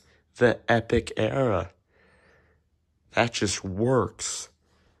it's the epic era. That just works.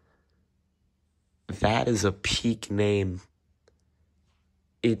 That is a peak name.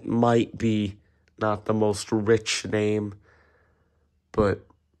 It might be not the most rich name, but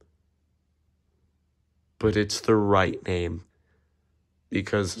it's the right name.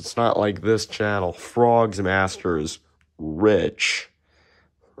 Because it's not like this channel. Frogs Master is rich.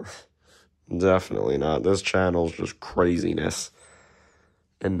 Definitely not. This channel is just craziness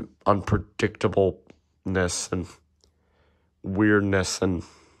and unpredictableness and weirdness and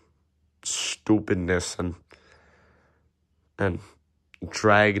stupidness and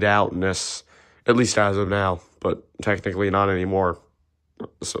dragged outness, at least as of now, but technically not anymore.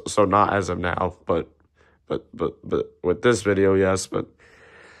 So not as of now, but with this video, yes, but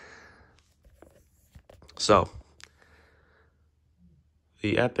so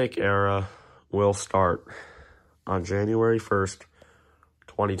the epic era will start on January 1st,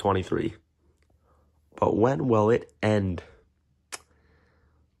 2023. But when will it end?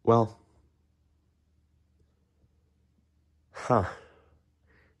 Well,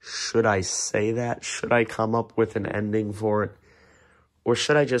 should I say that? Should I come up with an ending for it? Or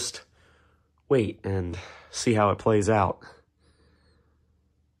should I just wait and see how it plays out?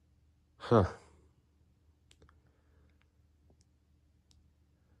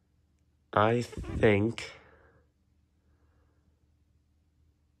 I think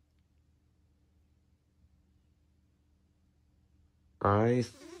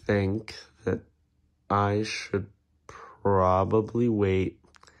that I should probably wait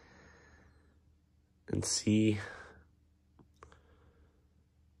and see.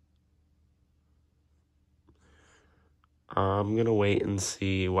 I'm gonna wait and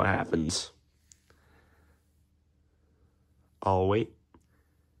see what happens. I'll wait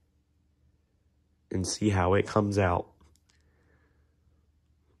and see how it comes out.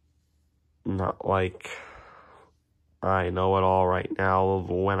 Not like I know it all right now of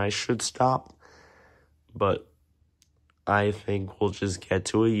when I should stop, but I think we'll just get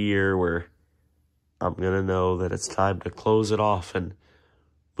to a year where I'm gonna know that it's time to close it off and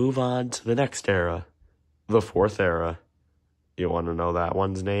move on to the next era, the fourth era. You want to know that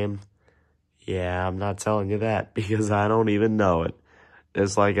one's name? Yeah, I'm not telling you that because I don't even know it.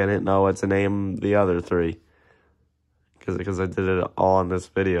 It's like I didn't know what to name the other three because I did it all in this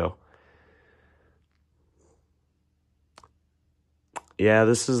video. Yeah,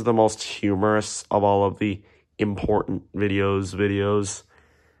 this is the most humorous of all of the important videos.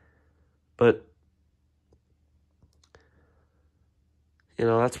 But, you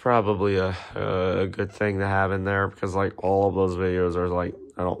know, that's probably a good thing to have in there because, like, all of those videos are, like,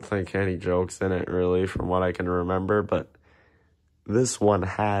 I don't think any jokes in it, really, from what I can remember. But this one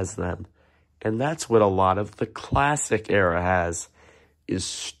has them. And that's what a lot of the classic era has, is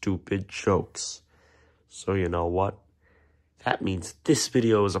stupid jokes. So, you know what? That means this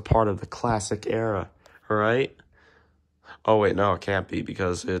video is a part of the classic era, right? Oh, wait, no, it can't be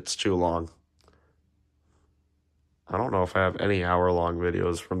because it's too long. I don't know if I have any hour-long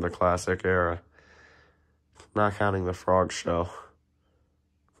videos from the classic era. Not counting the Frog Show.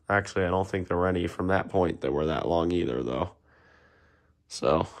 Actually, I don't think there were any from that point that were that long either, though.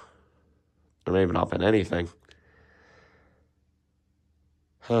 So, there may have not been anything.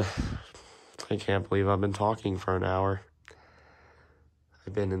 I can't believe I've been talking for an hour.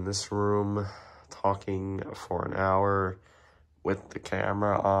 I've been in this room talking for an hour with the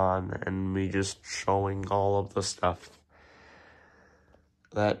camera on and me just showing all of the stuff.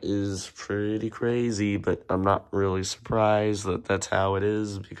 That is pretty crazy, but I'm not really surprised that that's how it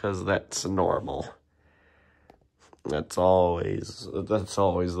is because that's normal. That's always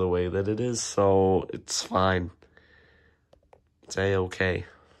the way that it is, so it's fine. It's A-okay.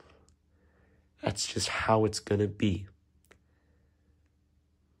 That's just how it's gonna be.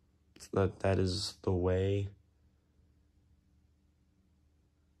 That is the way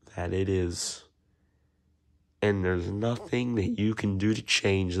that it is. And there's nothing that you can do to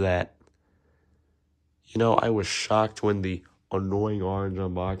change that. You know, I was shocked when the annoying orange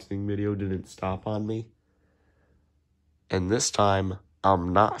unboxing video didn't stop on me. And this time,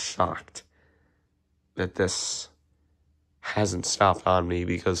 I'm not shocked that this hasn't stopped on me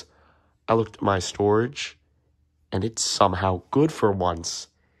because I looked at my storage and it's somehow good for once.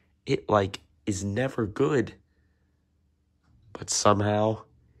 It, is never good. But somehow,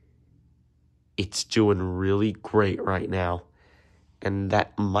 it's doing really great right now. And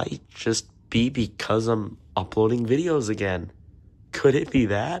that might just be because I'm uploading videos again. Could it be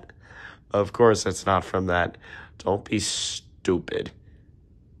that? Of course it's not from that. Don't be stupid.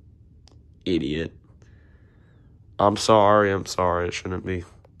 Idiot. I'm sorry. I shouldn't be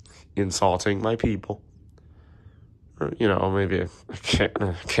insulting my people. Or, maybe I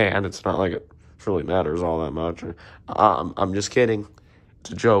can. It's not like it really matters all that much. I'm just kidding.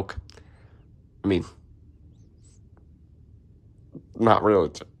 It's a joke. I mean, not really.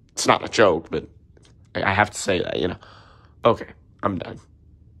 It's not a joke, but I have to say that, Okay, I'm done.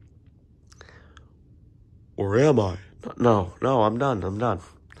 Or am I? No, I'm done. I'm not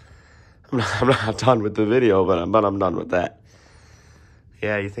done with the video, but I'm done with that.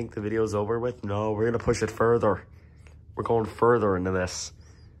 Yeah, you think the video's over with? No, we're going to push it further. We're going further into this.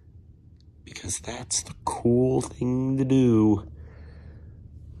 Because that's the cool thing to do.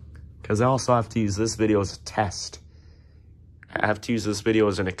 Because I also have to use this video as a test. I have to use this video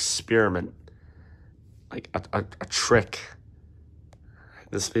as an experiment. Like a trick.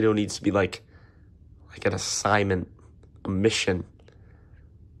 This video needs to be like an assignment, a mission,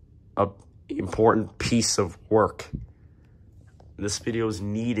 an important piece of work. This video is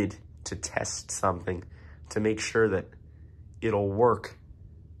needed to test something, to make sure that it'll work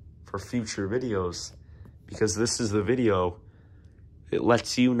for future videos. Because this is the video, it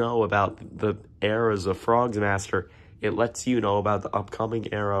lets you know about the eras of Frogsmaster. It lets you know about the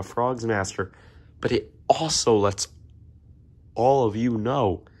upcoming era of Frogsmaster. But it also lets all of you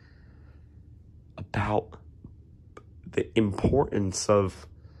know about the importance of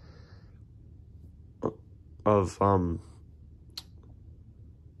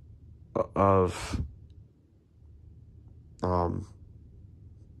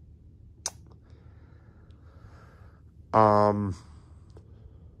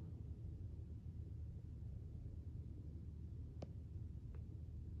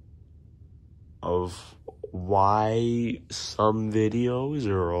why some videos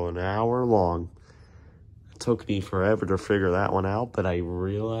are an hour long. It took me forever to figure that one out, but I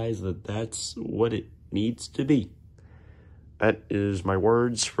realized that that's what it needs to be. That is my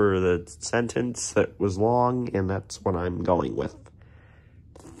words for the sentence that was long, and that's what I'm going with.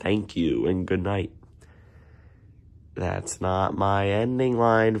 Thank you, and good night. That's not my ending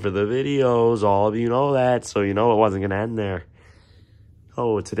line for the videos. All of you know that, so you know it wasn't going to end there.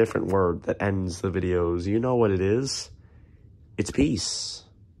 Oh, it's a different word that ends the videos. You know what it is. It's peace.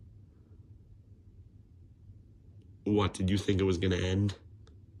 What, did you think it was going to end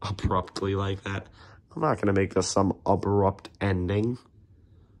abruptly like that? I'm not going to make this some abrupt ending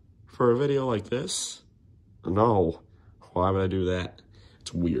for a video like this. No. Why would I do that?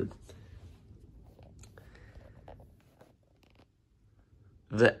 It's weird.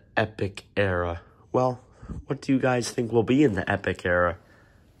 The epic era. Well, what do you guys think will be in the epic era?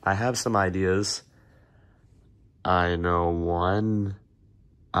 I have some ideas. I know one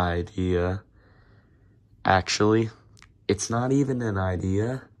idea. Actually, it's not even an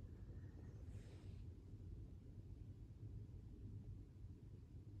idea.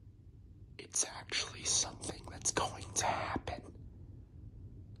 It's actually something that's going to happen.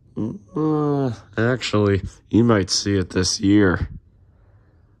 Actually, you might see it this year.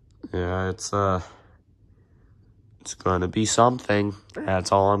 Yeah, it's gonna be something.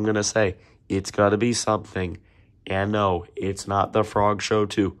 That's all I'm gonna say. It's gotta be something. And no, it's not the Frog Show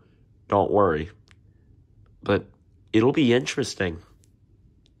 2. Don't worry. But it'll be interesting.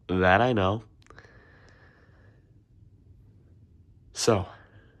 That I know. So,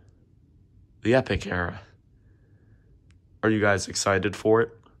 the Epic Era. Are you guys excited for it?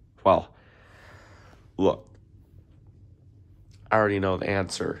 Well, look, I already know the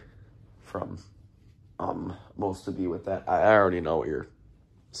answer from most of you with that. I already know what you're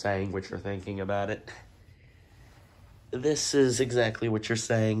saying, what you're thinking about it. This is exactly what you're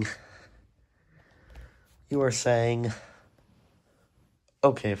saying. You are saying,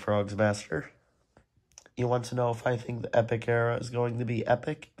 okay, Frogs Master, you want to know if I think the Epic Era is going to be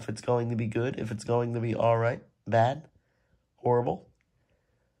epic, if it's going to be good, if it's going to be alright, bad, horrible?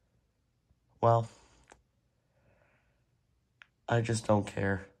 Well, I just don't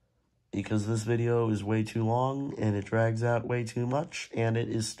care. Because this video is way too long, and it drags out way too much, and it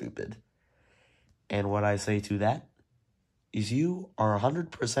is stupid. And what I say to that is you are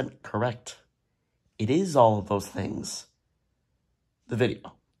 100% correct. It is all of those things. The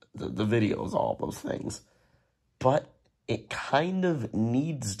video. The video is all of those things. But it kind of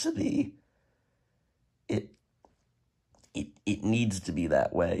needs to be. It needs to be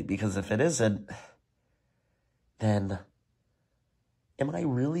that way, because if it isn't, then am I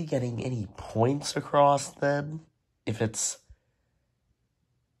really getting any points across then? If it's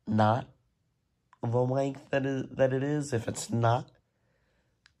not the length that it is, if it's not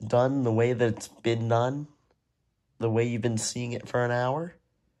done the way that it's been done, the way you've been seeing it for an hour,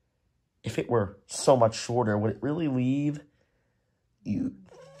 if it were so much shorter, would it really leave you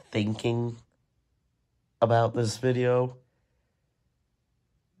thinking about this video?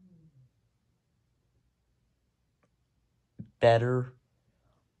 Better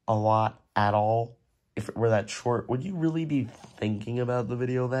a lot at all? If it were that short, would you really be thinking about the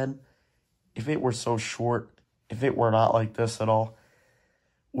video then? If it were so short, if it were not like this at all,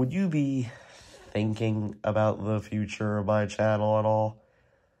 would you be thinking about the future of my channel at all?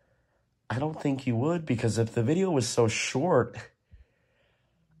 I don't think you would, because if the video was so short,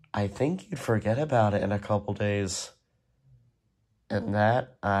 I think you'd forget about it in a couple days. And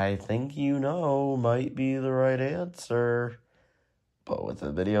that, I think you know, might be the right answer. But with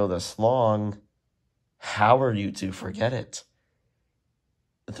a video this long, how are you to forget it?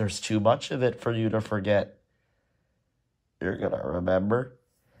 There's too much of it for you to forget. You're gonna remember.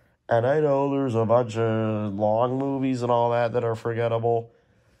 And I know there's a bunch of long movies and all that are forgettable.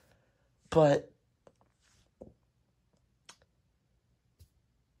 But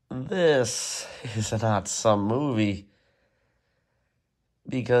this is not some movie.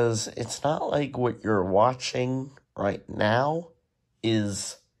 Because it's not like what you're watching right now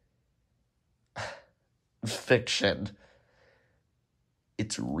is fiction.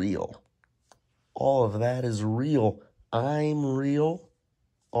 It's real. All of that is real. I'm real.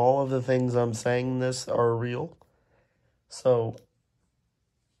 All of the things I'm saying in this are real. So,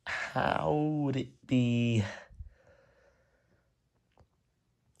 how would it be?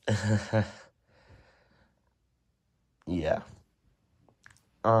 Yeah.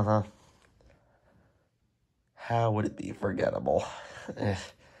 Uh-huh. How would it be forgettable?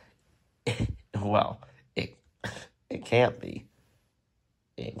 Well, it can't be.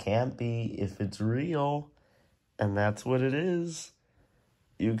 It can't be if it's real, and that's what it is.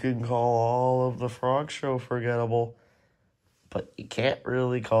 You can call all of the Frog Show forgettable, but you can't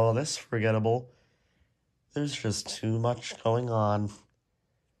really call this forgettable. There's just too much going on.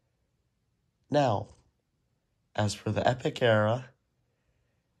 Now, as for the Epic Era,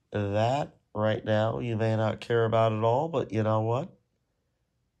 that right now you may not care about at all, but you know what?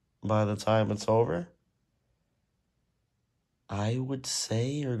 By the time it's over, I would say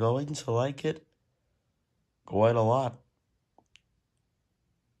you're going to like it quite a lot.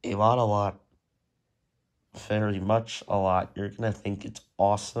 A lot. Very much a lot. You're going to think it's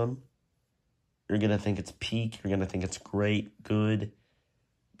awesome. You're going to think it's peak. You're going to think it's great, good,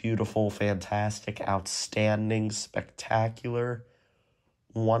 beautiful, fantastic, outstanding, spectacular,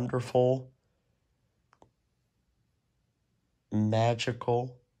 wonderful,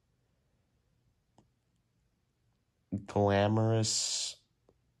 magical, glamorous,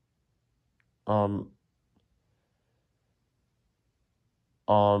 um,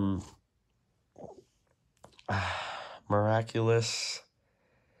 miraculous,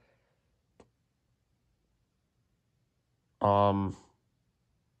 um,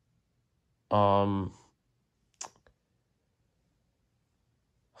 um,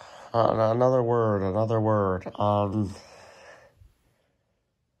 another word,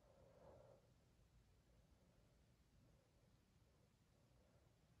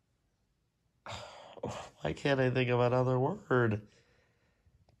 why can't I think of another word?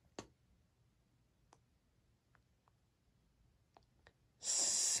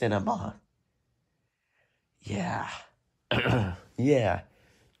 Cinema. Yeah. Yeah.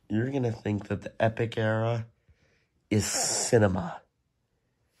 you're going to think that the epic era is cinema.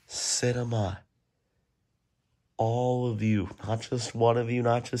 Cinema. All of you, not just one of you,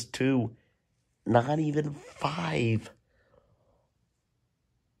 not just two, not even five.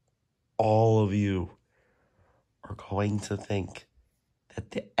 All of you are going to think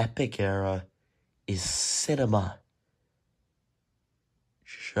that the epic era is cinema.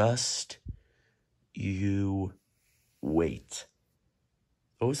 Just you wait.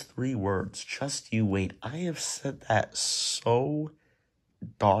 Those 3 words, just you wait. I have said that so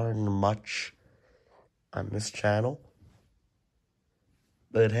darn much on this channel.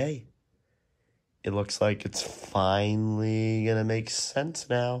 But hey, it looks like it's finally gonna make sense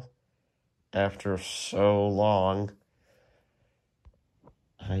now. After so long.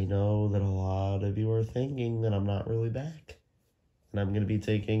 I know that a lot of you are thinking that I'm not really back. And I'm going to be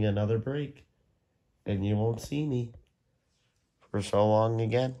taking another break. And you won't see me for so long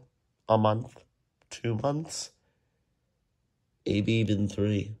again. A month, 2 months, maybe even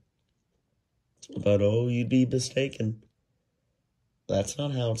 3. But oh, you'd be mistaken. That's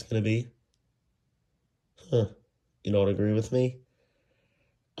not how it's going to be. Huh. You don't agree with me?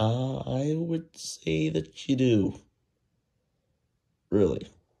 I would say that you do. Really.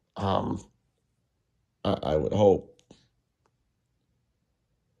 I would hope.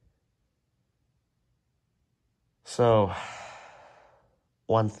 So,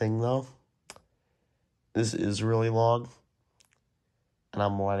 one thing though, this is really long, and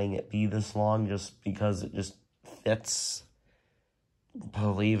I'm letting it be this long just because it just fits.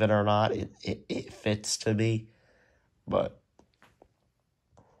 Believe it or not, it fits to me, but,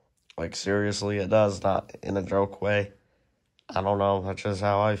 like, seriously, it does, not in a joke way. I don't know, that's just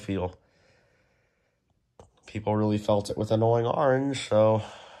how I feel. People really felt it with Annoying Orange, so,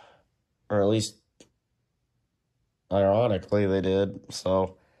 or at least, ironically, they did,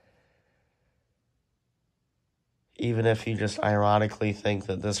 so, even if you just ironically think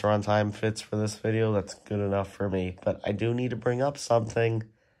that this runtime fits for this video, that's good enough for me. But I do need to bring up something.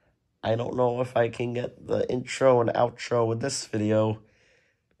 I don't know if I can get the intro and outro with this video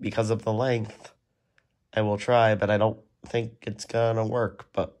because of the length. I will try, but I don't think it's gonna work,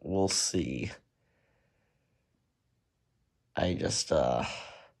 but we'll see. I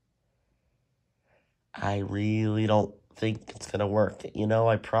really don't think it's gonna work. You know,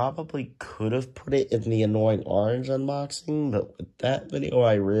 I probably could have put it in the Annoying Orange unboxing, but with that video,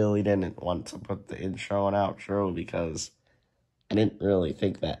 I really didn't want to put the intro and outro because I didn't really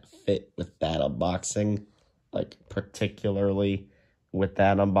think that fit with that unboxing, like, particularly with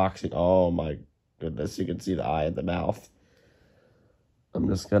that unboxing. Oh my goodness, you can see the eye and the mouth. I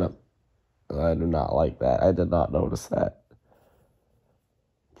do not like that. I did not notice that.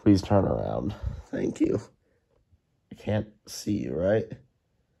 Please turn around. Thank you. I can't see you, right?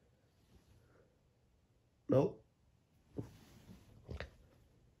 Nope.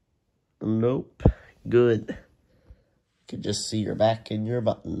 Nope. Good. You can just see your back and your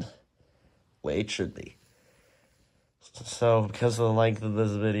button. Way it should be. So, because of the length of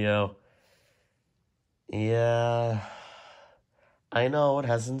this video, yeah, I know it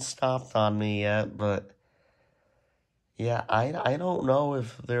hasn't stopped on me yet, but yeah, I don't know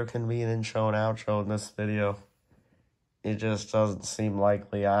if there can be an intro and outro in this video. It just doesn't seem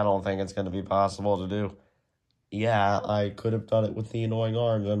likely. I don't think it's going to be possible to do. Yeah, I could have done it with the Annoying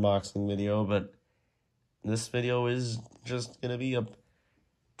Orange unboxing video, but this video is just going to be a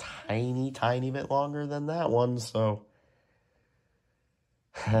tiny, tiny bit longer than that one, so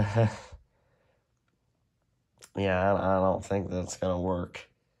yeah, I don't think that's going to work.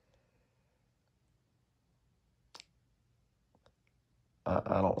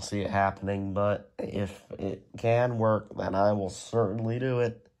 I don't see it happening, but if it can work, then I will certainly do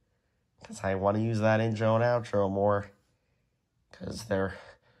it. Because I want to use that intro and outro more. Because their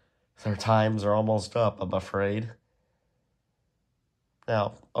times are almost up, I'm afraid.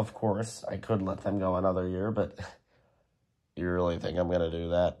 Now, of course, I could let them go another year, but you really think I'm going to do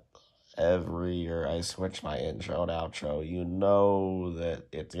that? Every year I switch my intro and outro, you know that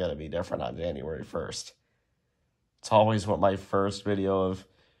it's going to be different on January 1st. It's always what my first video of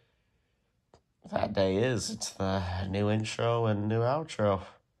that day is. It's the new intro and new outro.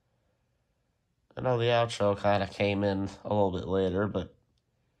 I know the outro kind of came in a little bit later, but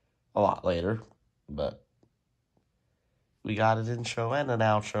a lot later. But we got an intro and an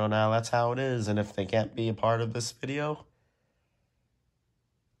outro now. That's how it is. And if they can't be a part of this video,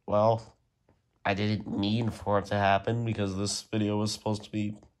 well, I didn't mean for it to happen because this video was supposed to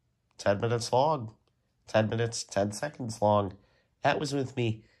be 10 minutes long. 10 minutes, 10 seconds long. That was with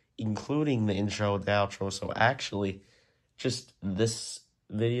me including the intro and the outro. So actually, just this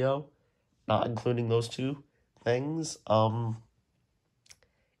video, not including those two things.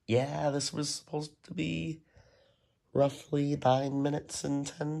 Yeah, this was supposed to be roughly 9 minutes and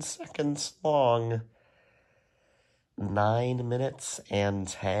 10 seconds long. 9 minutes and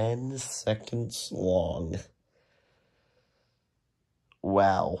 10 seconds long.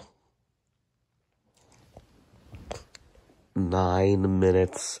 Wow. 9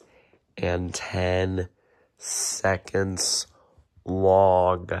 minutes and 10 seconds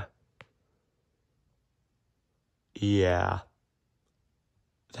long. Yeah.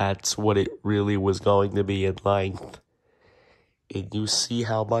 That's what it really was going to be in length. And you see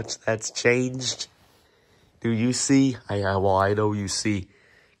how much that's changed? Do you see? Well, I know you see.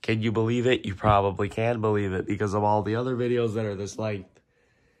 Can you believe it? You probably can believe it because of all the other videos that are this length.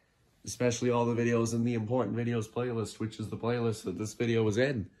 Especially all the videos in the important videos playlist, which is the playlist that this video was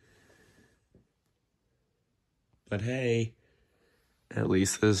in. But hey, at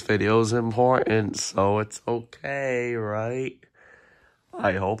least this video is important, so it's okay, right?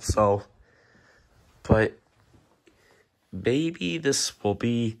 I hope so. But maybe this will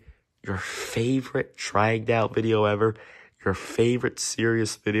be your favorite dragged out video ever, your favorite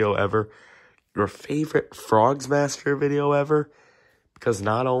serious video ever, your favorite Frogs Master video ever. Because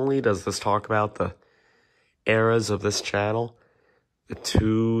not only does this talk about the eras of this channel, the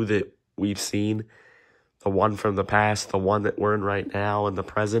two that we've seen, the one from the past, the one that we're in right now in the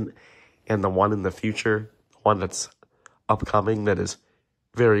present, and the one in the future, the one that's upcoming, that is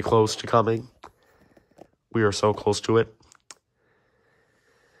very close to coming. We are so close to it.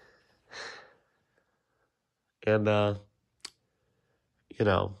 And, I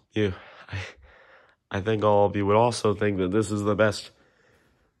think all of you would also think that this is the best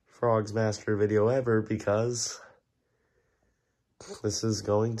Frogs Master video ever because this is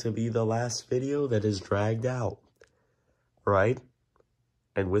going to be the last video that is dragged out, right?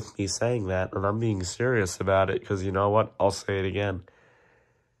 And with me saying that, and I'm being serious about it, because you know what? I'll say it again.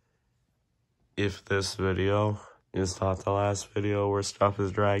 If this video is not the last video where stuff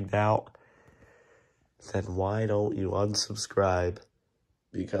is dragged out, then why don't you unsubscribe?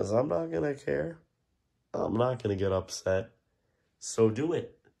 Because I'm not going to care. I'm not going to get upset. So do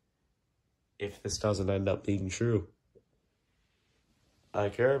it. If this doesn't end up being true. I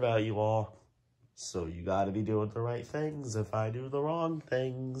care about you all. So you gotta be doing the right things if I do the wrong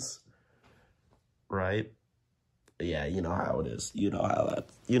things. Right? Yeah, you know how it is. You know how that,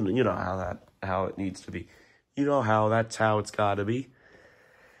 you know how it needs to be. You know how that's how it's gotta be.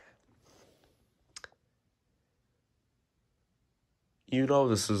 You know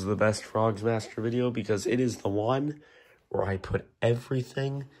this is the best Frogs Master video because it is the one where I put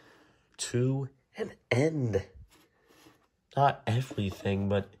everything to an end. Not everything,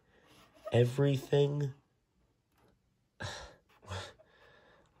 but everything.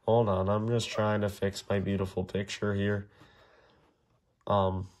 Hold on, I'm just trying to fix my beautiful picture here.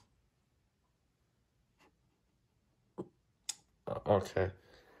 Okay.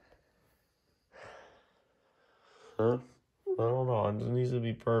 Huh? I don't know, it needs to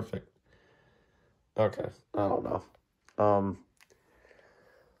be perfect. Okay, I don't know.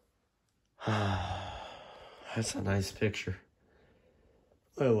 That's a nice picture.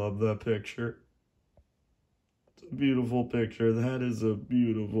 I love that picture. It's a beautiful picture. That is a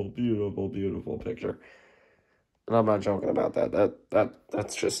beautiful, beautiful, beautiful picture. And I'm not joking about that.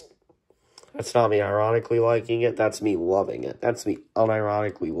 That's not me ironically liking it. That's me loving it. That's me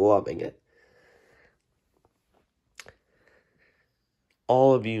unironically loving it.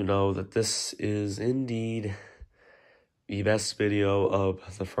 All of you know that this is indeed the best video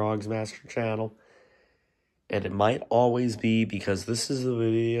of the Frogs Master channel. And it might always be because this is the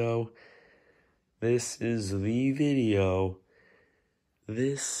video. This is the video.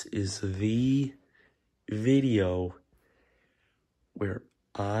 This is the video where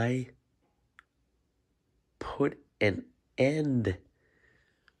I put an end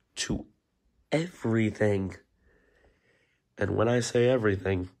to everything. And when I say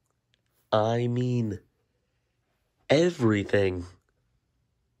everything, I mean everything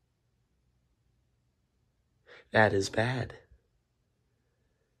that is bad.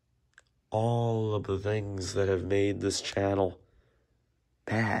 All of the things that have made this channel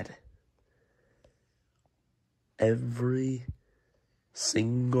bad. Every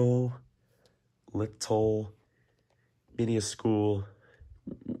single little minuscule,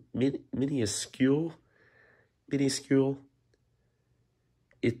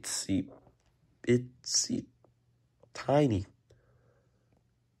 itsy, tiny,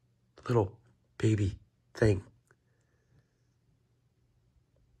 little baby thing.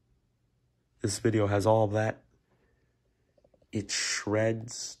 This video has all of that It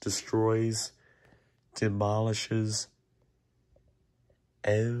shreds, destroys, demolishes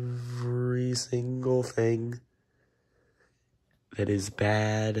every single thing that is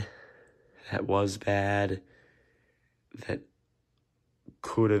bad, that was bad, that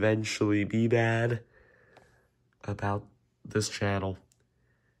could eventually be bad about this channel.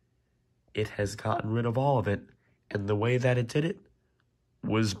 It has gotten rid of all of it, and the way that it did it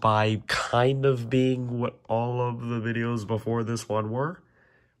was by kind of being what all of the videos before this one were,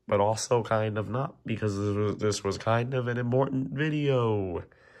 but also kind of not, because this was kind of an important video.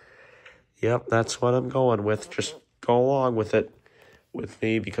 Yep, that's what I'm going with. Just go along with it with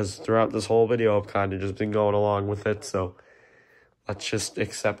me, because throughout this whole video, I've kind of just been going along with it, so let's just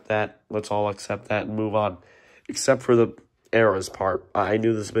accept that. Let's all accept that and move on. Except for the eras part. I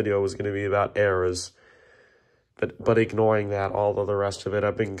knew this video was going to be about eras, but ignoring that, all of the rest of it,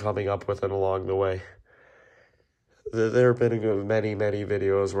 I've been coming up with it along the way. There have been many, many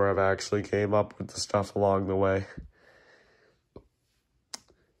videos where I've actually came up with the stuff along the way.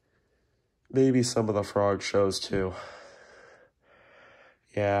 Maybe some of the frog shows too.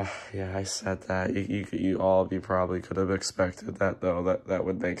 Yeah, I said that. You all of you probably could have expected that, though. That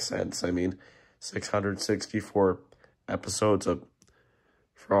would make sense. I mean, 664 episodes of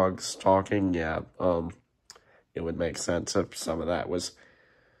frogs talking, yeah, it would make sense if some of that was,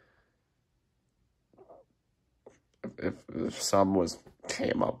 if some was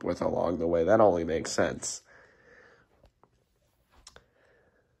came up with along the way. That only makes sense.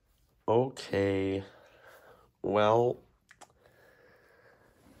 Okay, well,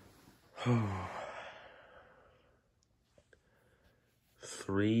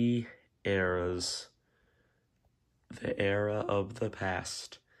 3 eras. The era of the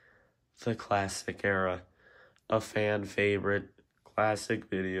past. The classic era. A fan favorite. Classic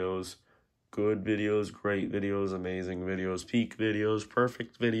videos. Good videos, great videos, amazing videos, peak videos,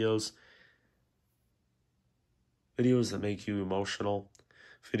 perfect videos. Videos that make you emotional.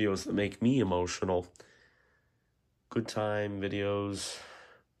 Videos that make me emotional. Good time videos.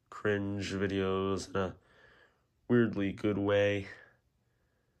 Cringe videos in a weirdly good way.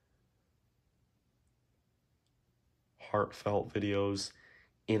 Heartfelt videos.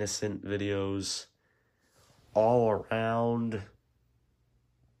 Innocent videos. All around.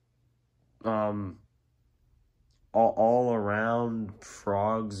 All around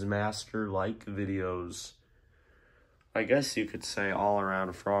Frogs Master like videos. I guess you could say all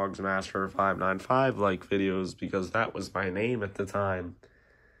around Frogs Master 595 like videos, because that was my name at the time.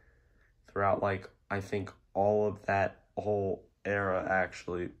 Throughout, like, I think all of that whole era,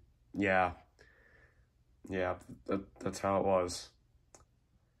 actually. Yeah, that's how it was.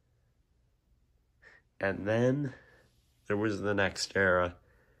 And then there was the next era.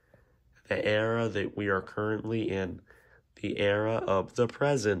 The era that we are currently in. The era of the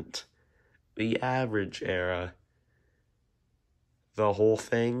present. The average era. The whole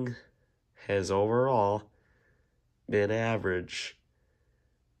thing has overall been average.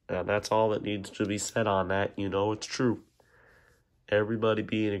 And that's all that needs to be said on that. You know it's true. Everybody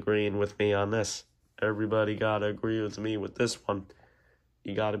being agreeing with me on this. Everybody gotta agree with me with this one.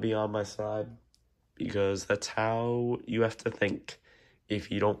 You gotta be on my side, because that's how you have to think. If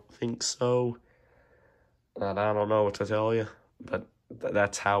you don't think so, then I don't know what to tell you, but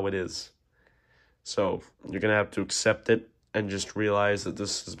that's how it is. So you're gonna have to accept it and just realize that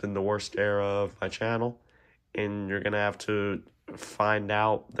this has been the worst era of my channel, and you're gonna have to find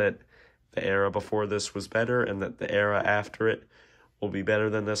out that the era before this was better, and that the era after it will be better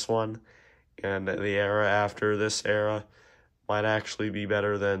than this one, and that the era after this era might actually be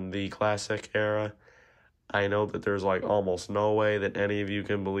better than the classic era. I know that there's like almost no way that any of you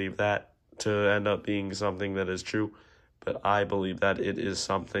can believe that to end up being something that is true, but I believe that it is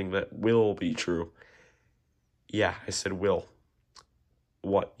something that will be true. Yeah, I said will.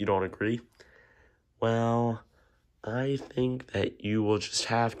 What, you don't agree? Well, I think that you will just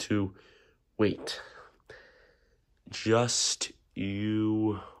have to wait. Just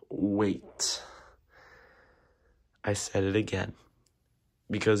you wait. I said it again.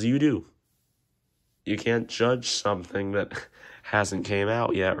 Because you do. You can't judge something that hasn't came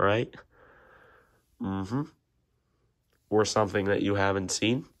out yet, right? Or something that you haven't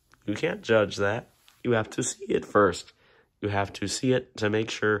seen. You can't judge that. You have to see it first. You have to see it to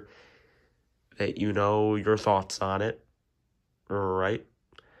make sure that you know your thoughts on it. Right?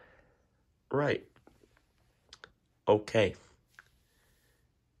 Right. Okay.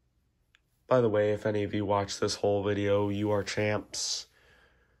 By the way, if any of you watch this whole video, you are champs.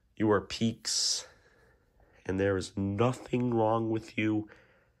 You are peaks. And there is nothing wrong with you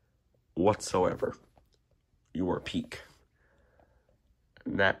whatsoever. You are peak.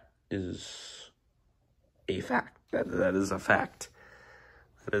 And that is a fact. That is a fact.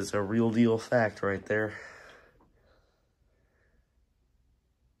 That is a real deal fact right there.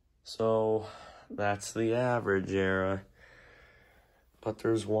 So, that's the average era. But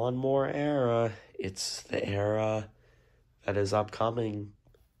there's one more era. It's the era that is upcoming.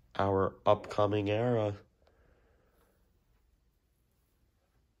 Our upcoming era.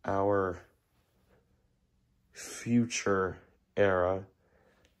 Our future era.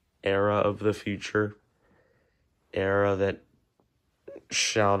 Era of the future. Era that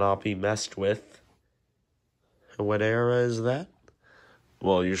shall not be messed with. And what era is that?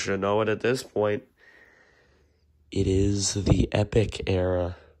 Well, you should know it at this point. It is the epic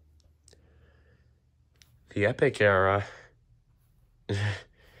era. The epic era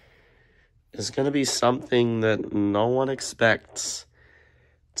is going to be something that no one expects.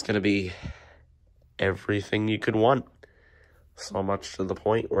 It's going to be everything you could want. So much to the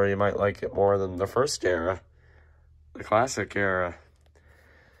point where you might like it more than the first era. The classic era.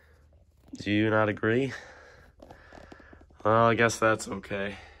 Do you not agree? Well, I guess that's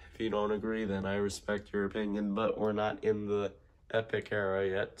okay. If you don't agree, then I respect your opinion, but we're not in the epic era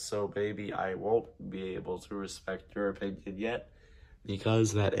yet, so maybe I won't be able to respect your opinion yet,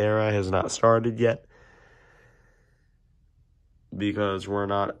 because that era has not started yet, because we're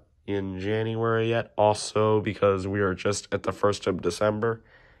not in January yet, also because we are just at the 1st of December,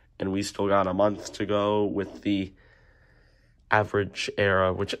 and we still got a month to go with the average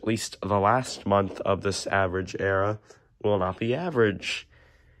era, which at least the last month of this average era will not be average.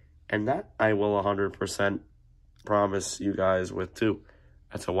 And that I will 100% promise you guys with too.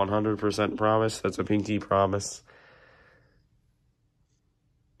 That's a 100% promise. That's a pinky promise.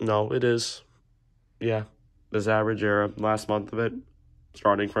 No, it is. Yeah, this average era, last month of it,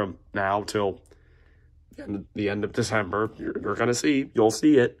 starting from now till the end of December, you're going to see. You'll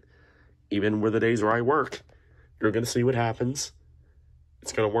see it. Even with the days where I work, you're going to see what happens.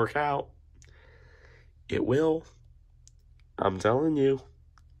 It's going to work out. It will. I'm telling you.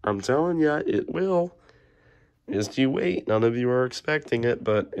 I'm telling you, it will. Just you wait. None of you are expecting it,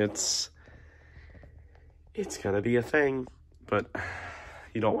 but it's going to be a thing. But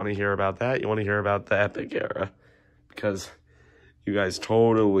you don't want to hear about that. You want to hear about the epic era. Because you guys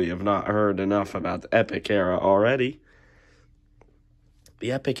totally have not heard enough about the epic era already.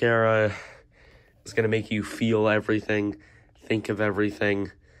 The epic era is going to make you feel everything, think of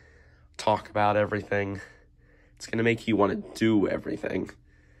everything, talk about everything. It's going to make you want to do everything.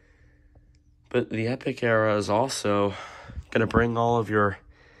 But the epic era is also going to bring all of your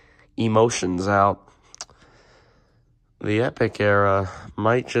emotions out. The epic era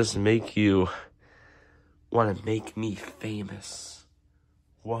might just make you want to make me famous.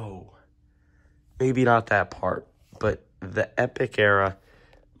 Whoa. Maybe not that part, but the epic era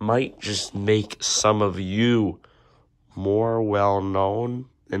might just make some of you more well-known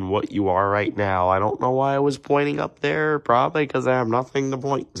than what you are right now. I don't know why I was pointing up there. Probably because I have nothing to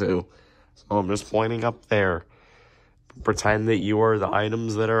point to. So I'm just pointing up there. Pretend that you are the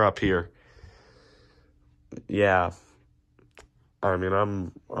items that are up here. Yeah. I mean,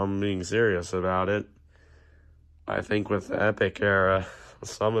 I'm being serious about it. I think with the epic era,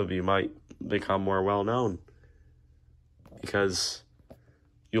 some of you might become more well-known. Because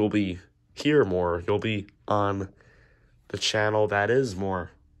you'll be here more. You'll be on the channel that is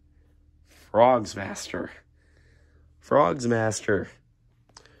more. Frogsmaster. Frogsmaster.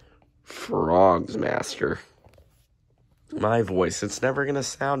 Frogsmaster. My voice, it's never going to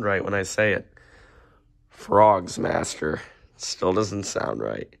sound right when I say it. Frogsmaster. Still doesn't sound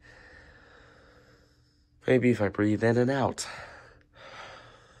right. Maybe if I breathe in and out.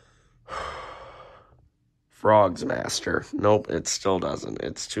 Frogsmaster. Nope, it still doesn't.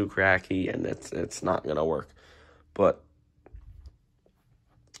 It's too cracky and it's not going to work. But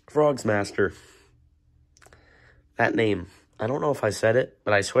Frogsmaster. That name. I don't know if I said it,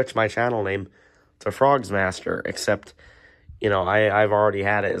 but I switched my channel name to Frogsmaster, except, I've already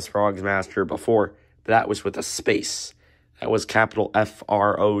had it as Frogsmaster before, but that was with a space. That was capital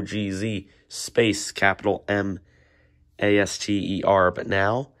Frogz, space, capital Master, but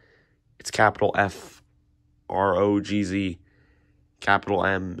now it's capital Frogz, capital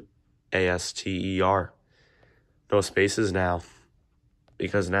Master. No spaces now,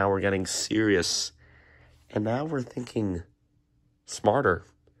 because now we're getting serious, and now we're thinking smarter,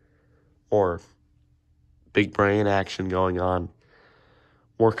 or big brain action going on,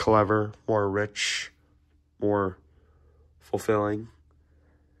 more clever, more rich, more fulfilling,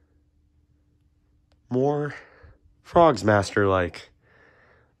 more Frogsmaster-like,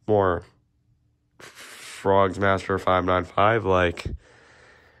 more Frogsmaster 595-like,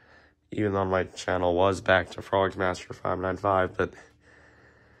 even though my channel was back to Frogsmaster 595, but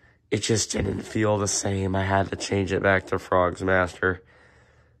it just didn't feel the same. I had to change it back to Frogsmaster.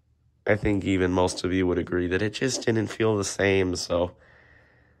 I think even most of you would agree that it just didn't feel the same, so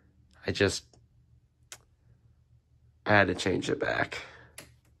I had to change it back.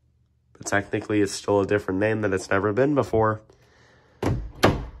 But technically, it's still a different name that it's never been before.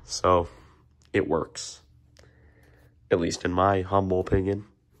 So, it works. At least in my humble opinion.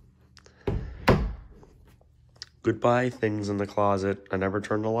 Goodbye, things in the closet. I never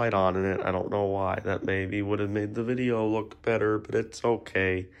turned the light on in it. I don't know why. That maybe would have made the video look better, but it's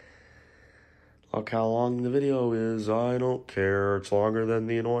okay. Look how long the video is. I don't care. It's longer than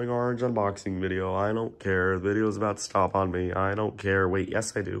the annoying orange unboxing video. I don't care. The video's about to stop on me. I don't care. Wait,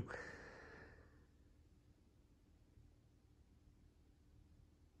 yes I do.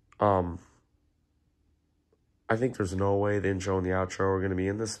 I think there's no way the intro and the outro are going to be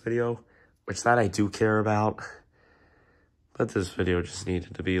in this video, which that I do care about. But this video just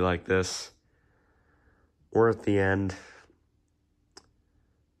needed to be like this. We're at the end.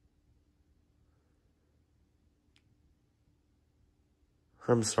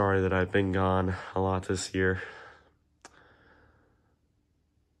 I'm sorry that I've been gone a lot this year.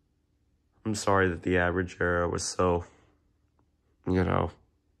 I'm sorry that the average era was so,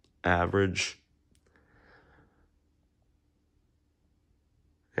 average.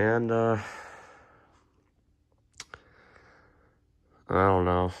 And, I don't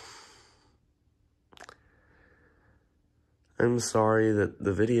know. I'm sorry that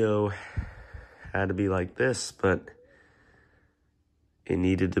the video had to be like this, but it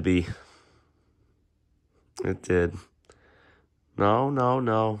needed to be. It did.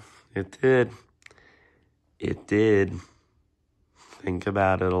 No. It did. It did. Think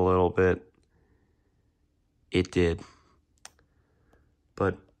about it a little bit. It did.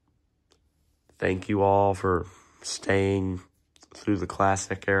 But thank you all for staying through the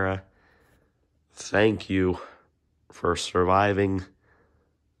classic era. Thank you for surviving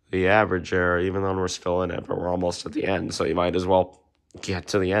the average era, even though we're still in it, but we're almost at the end, so you might as well get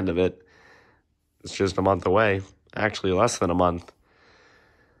to the end of it. It's just a month away. Actually, less than a month.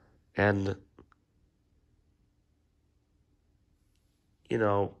 And,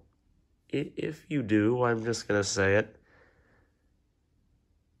 if you do, I'm just going to say it.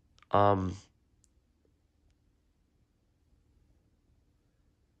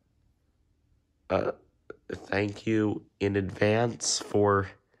 Thank you in advance for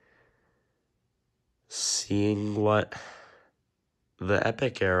seeing what the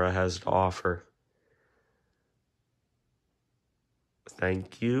Epic era has to offer.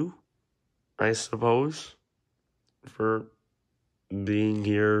 Thank you, I suppose, for being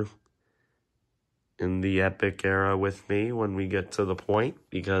here in the Epic era with me when we get to the point,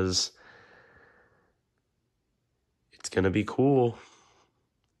 because it's going to be cool.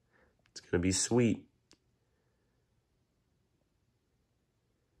 It's going to be sweet.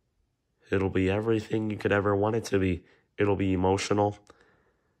 It'll be everything you could ever want it to be. It'll be emotional.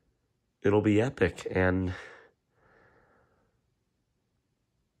 It'll be epic. And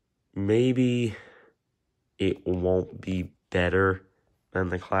maybe it won't be better than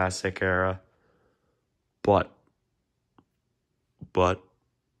the classic era. But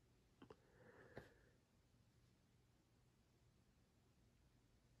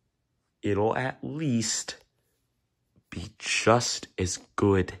it'll at least be just as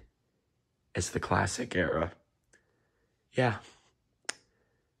good as the classic era. Yeah,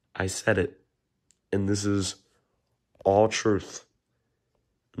 I said it, and this is all truth.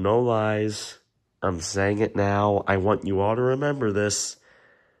 No lies. I'm saying it now. I want you all to remember this.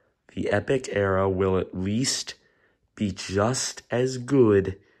 The Epic era will at least be just as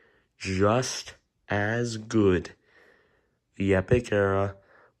good. Just as good. The Epic era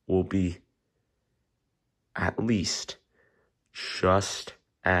will be at least just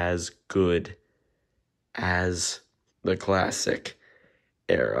as good as the classic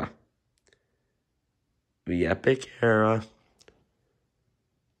era. The Epic era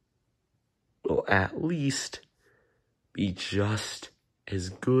will at least be just as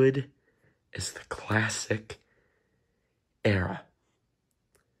good as the classic era.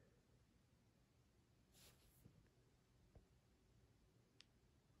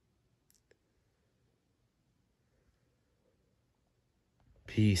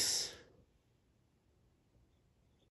 Peace.